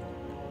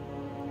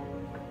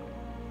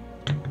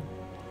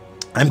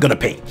 I'm gonna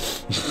pee.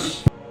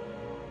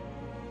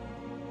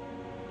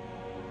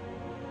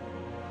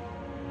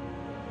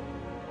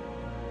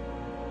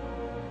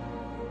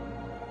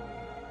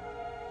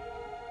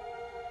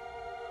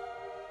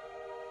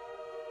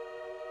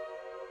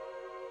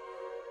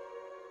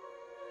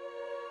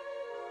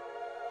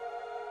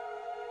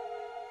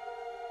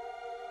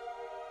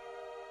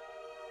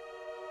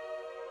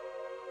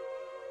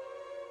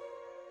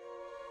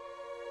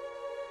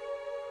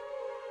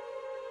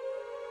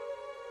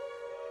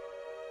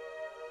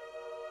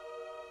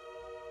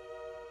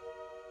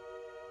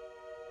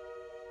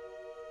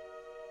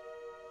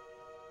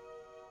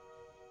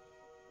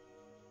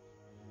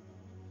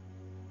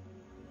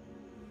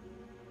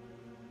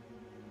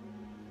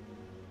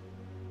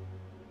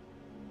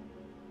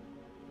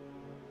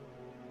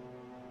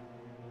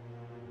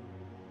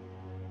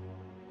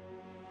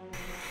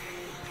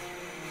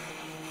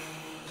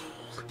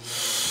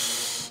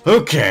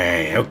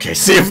 Okay,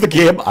 save the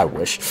game. I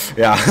wish.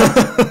 Yeah.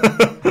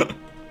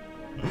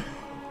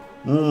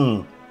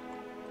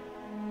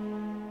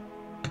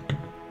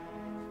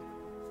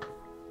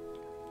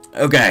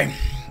 Okay.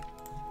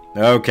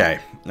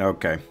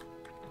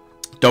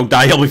 Don't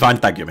die, he'll be fine.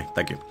 Thank you,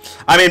 thank you.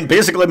 I mean,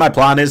 basically my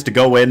plan is to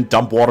go in,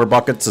 dump water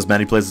buckets as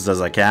many places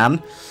as I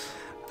can.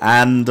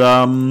 and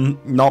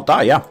not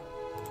die. Yeah.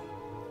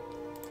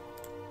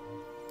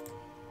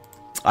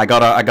 I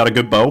got a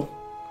good bow.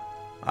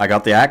 I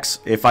got the axe.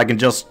 If I can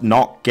just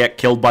not get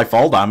killed by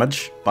fall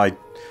damage by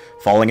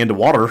falling into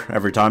water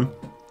every time,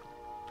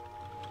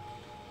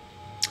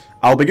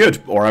 I'll be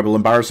good. Or I will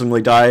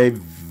embarrassingly die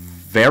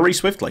very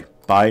swiftly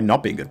by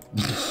not being good.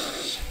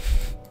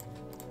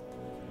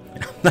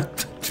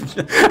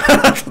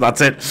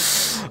 That's it.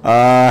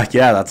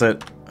 Yeah, that's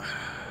it.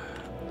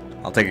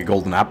 I'll take a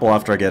golden apple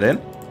after I get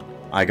in.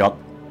 I got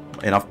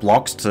enough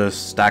blocks to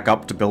stack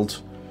up to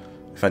build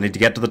if I need to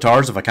get to the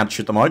towers, if I can't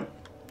shoot them out.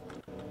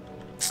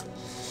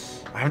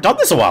 I haven't done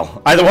this in a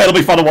while. Either way, it'll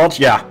be fun to watch.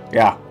 Yeah,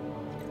 yeah.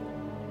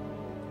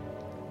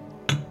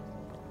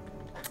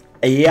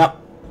 Yep.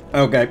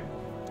 Okay.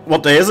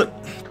 What day is it?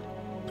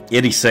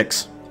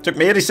 86. Took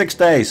me 86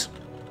 days.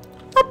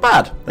 Not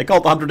bad. They call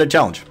it the 100-day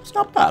challenge. It's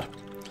not bad.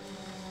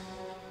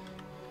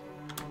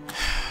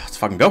 Let's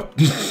fucking go.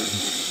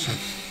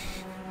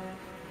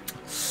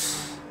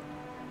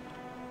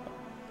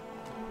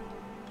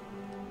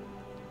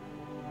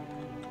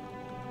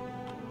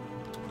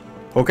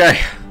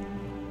 Okay.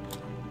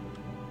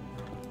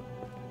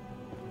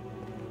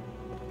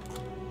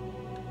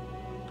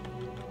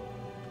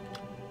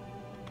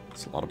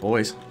 It's a lot of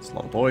boys. It's a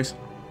lot of boys.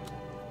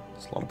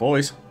 It's a lot of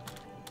boys.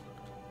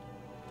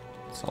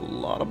 It's a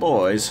lot of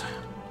boys.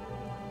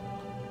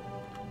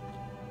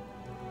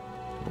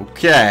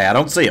 Okay, I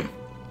don't see him.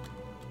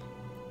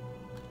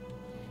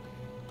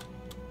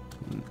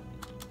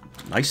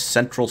 Nice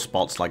central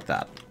spots like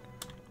that.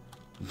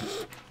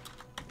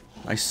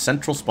 Nice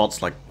central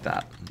spots like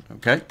that.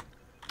 Okay.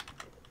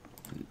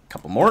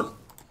 Couple more.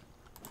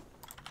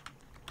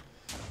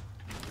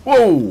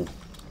 Whoa!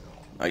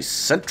 Nice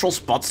central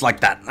spots like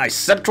that. Nice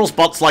central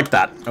spots like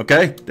that.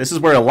 Okay? This is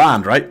where he'll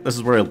land, right? This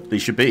is where he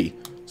should be.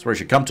 This is where he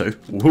should come to.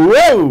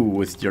 Whoa!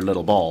 With your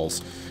little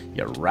balls.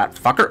 You rat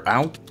fucker.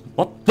 Ow.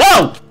 What?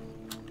 Whoa!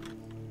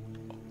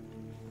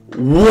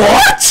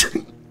 What?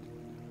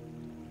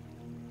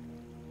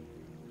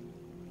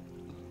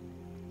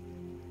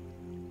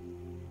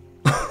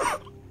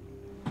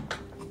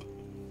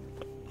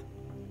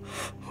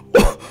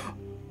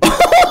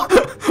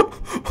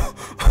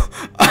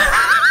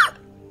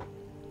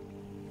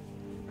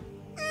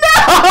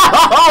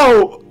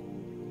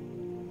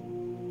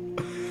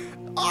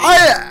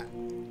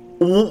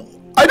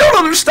 I don't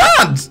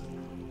understand.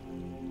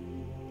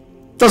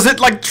 Does it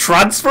like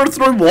transfer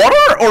through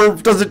water, or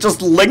does it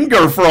just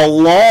linger for a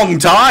long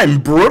time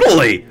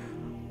brutally?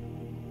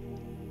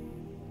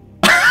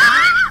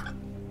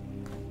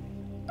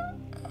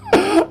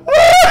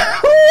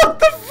 What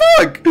the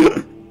fuck?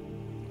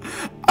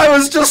 I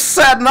was just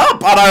setting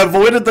up and I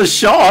avoided the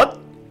shot.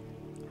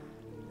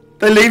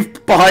 They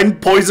leave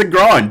behind poison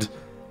ground.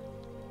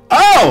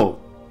 Oh!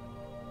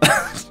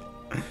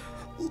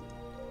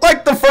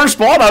 Like the first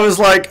one, I was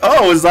like,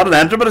 oh, is that an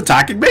Enderman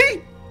attacking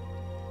me?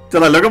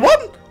 Did I look at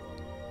one?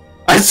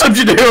 I assumed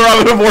you knew I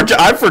would have watched.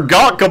 I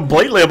forgot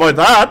completely about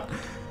that.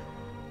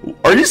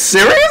 Are you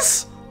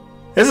serious?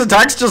 His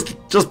attacks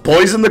just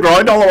poison the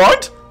ground all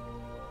around?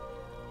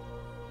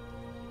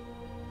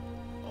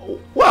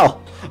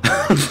 Well,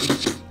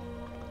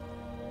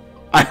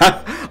 I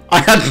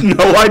had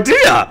no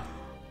idea.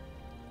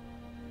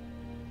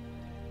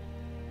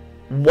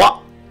 What?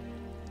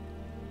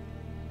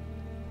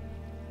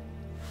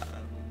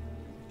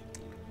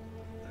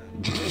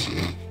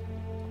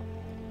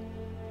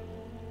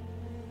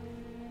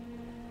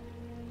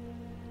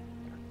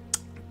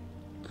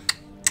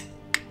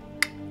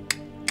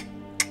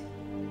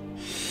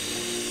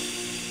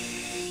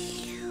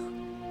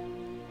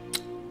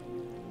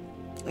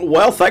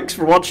 Well, thanks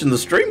for watching the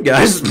stream,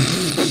 guys.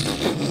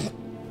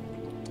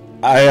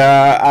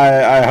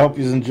 I hope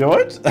you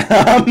enjoyed.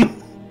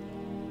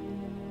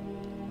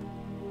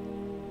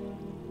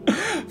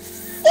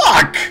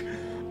 Fuck!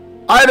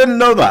 I didn't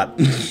know that.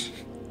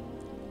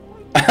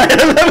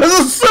 That was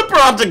a super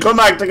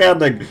anticlimactic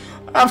ending.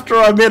 After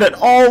I made it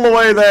all the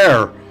way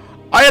there,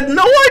 I had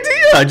no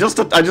idea. I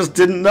just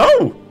didn't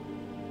know.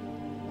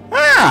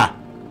 Ah.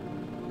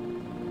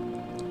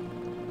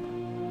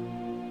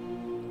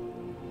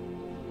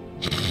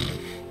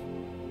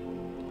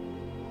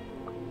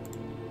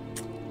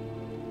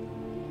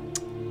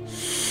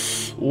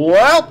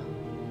 Well,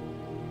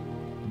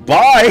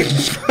 bye.